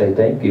want to say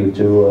thank you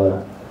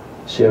to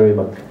Sherry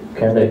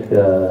McKennick.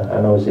 I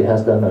know she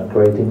has done a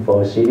great thing for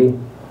our city,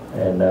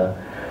 and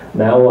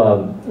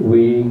now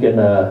we can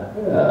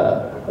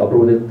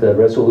approve the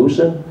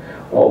resolution.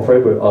 All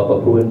favor of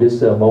approving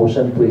this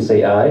motion, please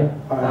say aye.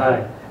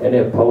 Aye. Any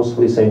opposed,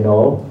 please say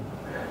no.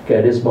 Okay,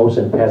 this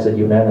motion passes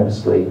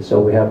unanimously. So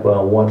we have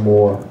one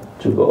more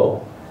to go.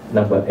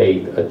 Number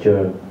 8,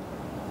 adjourn.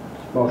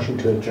 Motion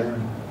to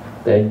adjourn.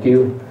 Thank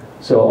you.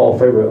 So all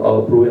favor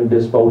of approving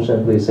this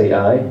motion, please say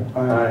aye.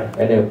 Aye.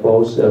 Any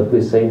opposed,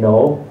 please say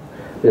no.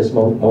 This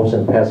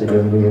motion passes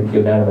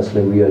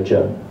unanimously. We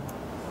adjourn.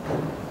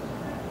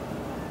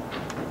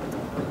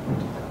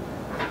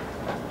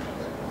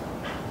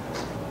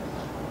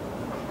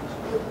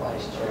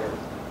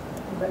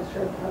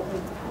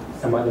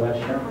 by the vice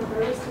chair?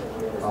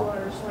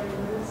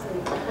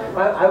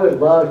 I would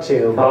love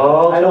to.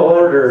 Call I to don't want-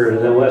 order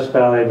the West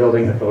Valley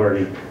Building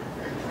Authority.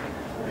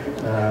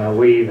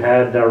 We've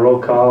had our roll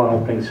call and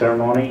opening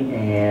ceremony,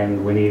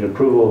 and we need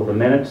approval of the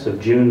minutes of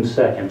June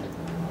 2nd.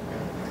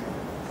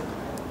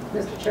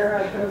 Mr. Chair,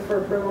 I move for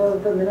approval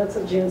of the minutes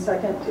of June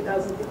 2nd,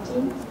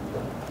 2015.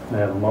 We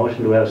have a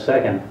motion, do we have a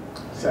second?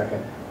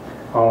 Second.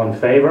 All in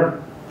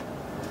favor?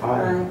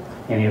 Aye.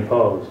 Any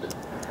opposed?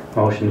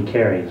 Motion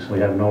carries. We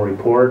have no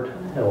report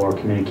or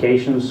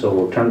communications, so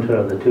we'll turn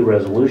to the two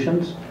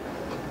resolutions.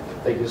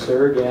 Thank you,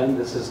 sir. Again,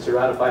 this is to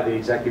ratify the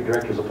Executive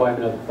Director's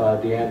appointment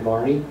of Deanne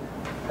Varney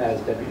as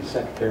Deputy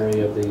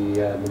Secretary of the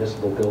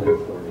Municipal Building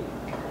Authority.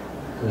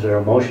 Is there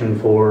a motion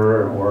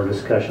for or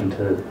discussion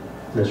to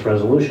this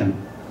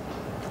resolution?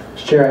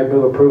 Mr. Chair, I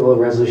move approval of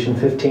Resolution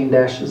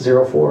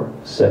 15-04.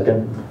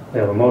 Second. We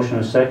have a motion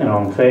and a second.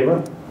 All in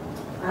favor?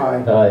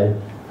 Aye. Aye.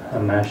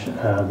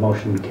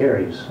 Motion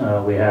carries.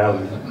 We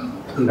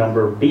have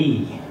number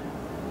B,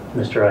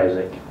 Mr.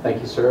 Isaac.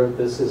 Thank you, sir.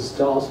 This is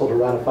also to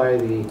ratify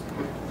the,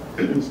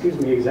 excuse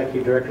me,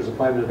 Executive Director's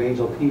appointment of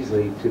Angel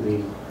Peasley to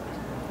the,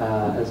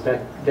 as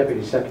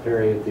Deputy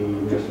Secretary of the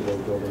Municipal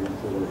Building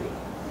Authority.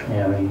 You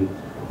have any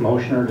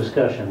motion or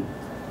discussion?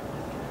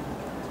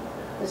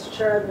 Mr.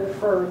 Chair, I move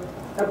for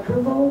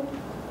approval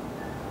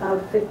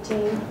of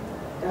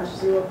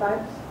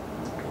 15-05.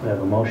 We have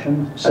a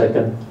motion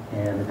Second.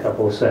 and a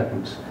couple of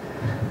seconds.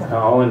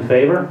 All in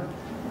favor?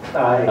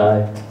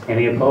 Aye.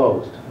 Any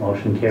opposed?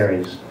 Motion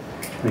carries.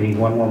 We need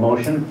one more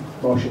motion.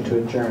 Motion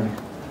to adjourn.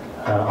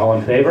 All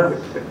in favor?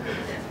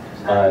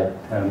 Aye.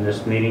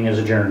 This meeting is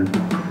adjourned.